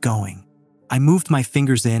to keep going. I moved my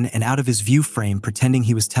fingers in and out of his view frame, pretending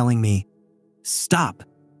he was telling me, stop.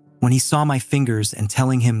 When he saw my fingers and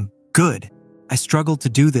telling him, good. I struggled to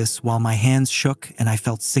do this while my hands shook and I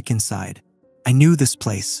felt sick inside. I knew this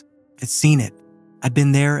place. I'd seen it. I'd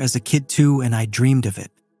been there as a kid too, and I dreamed of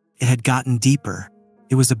it. It had gotten deeper.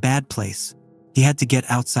 It was a bad place. He had to get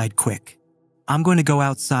outside quick. I'm going to go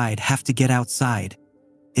outside, have to get outside.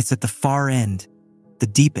 It's at the far end, the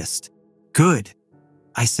deepest. Good.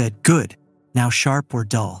 I said, good. Now sharp or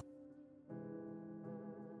dull?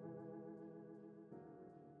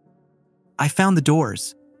 I found the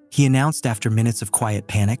doors, he announced after minutes of quiet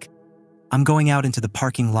panic. I'm going out into the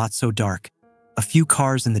parking lot so dark. A few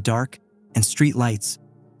cars in the dark, and street lights.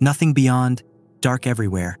 Nothing beyond, dark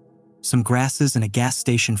everywhere. Some grasses and a gas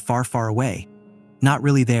station far, far away. Not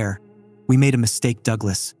really there. We made a mistake,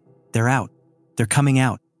 Douglas. They're out. They're coming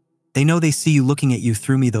out. They know they see you looking at you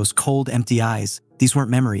through me, those cold, empty eyes. These weren't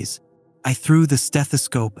memories. I threw the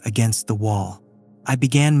stethoscope against the wall. I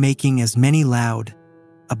began making as many loud,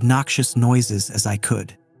 obnoxious noises as I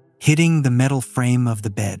could, hitting the metal frame of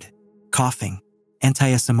the bed, coughing,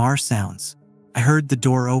 anti-ASMR sounds. I heard the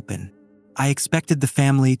door open. I expected the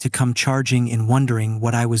family to come charging in, wondering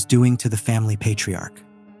what I was doing to the family patriarch.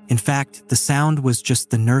 In fact, the sound was just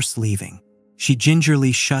the nurse leaving. She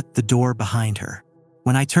gingerly shut the door behind her.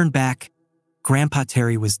 When I turned back, Grandpa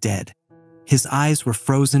Terry was dead. His eyes were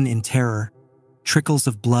frozen in terror. Trickles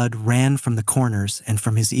of blood ran from the corners and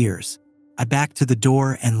from his ears. I backed to the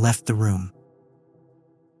door and left the room.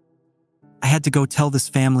 I had to go tell this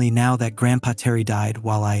family now that Grandpa Terry died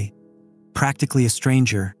while I, practically a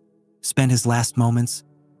stranger, spent his last moments,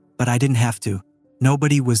 but I didn't have to.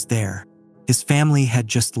 Nobody was there. His family had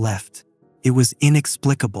just left. It was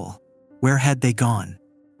inexplicable. Where had they gone?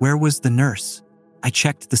 Where was the nurse? I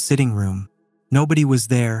checked the sitting room. Nobody was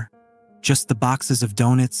there, just the boxes of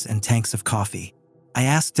donuts and tanks of coffee. I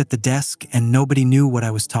asked at the desk and nobody knew what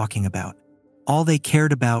I was talking about. All they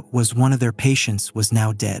cared about was one of their patients was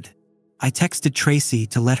now dead. I texted Tracy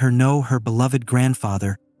to let her know her beloved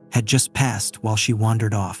grandfather had just passed while she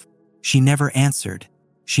wandered off. She never answered.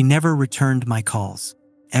 She never returned my calls.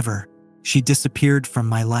 Ever. She disappeared from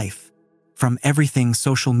my life. From everything,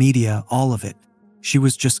 social media, all of it. She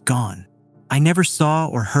was just gone. I never saw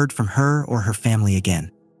or heard from her or her family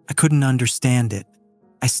again. I couldn't understand it.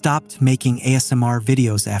 I stopped making ASMR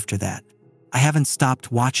videos after that. I haven't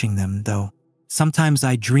stopped watching them, though. Sometimes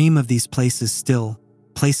I dream of these places still,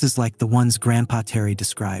 places like the ones Grandpa Terry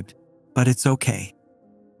described. But it's okay.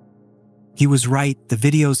 He was right, the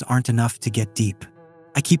videos aren't enough to get deep.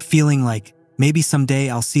 I keep feeling like maybe someday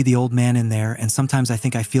I'll see the old man in there, and sometimes I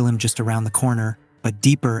think I feel him just around the corner, but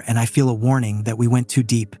deeper, and I feel a warning that we went too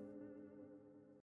deep.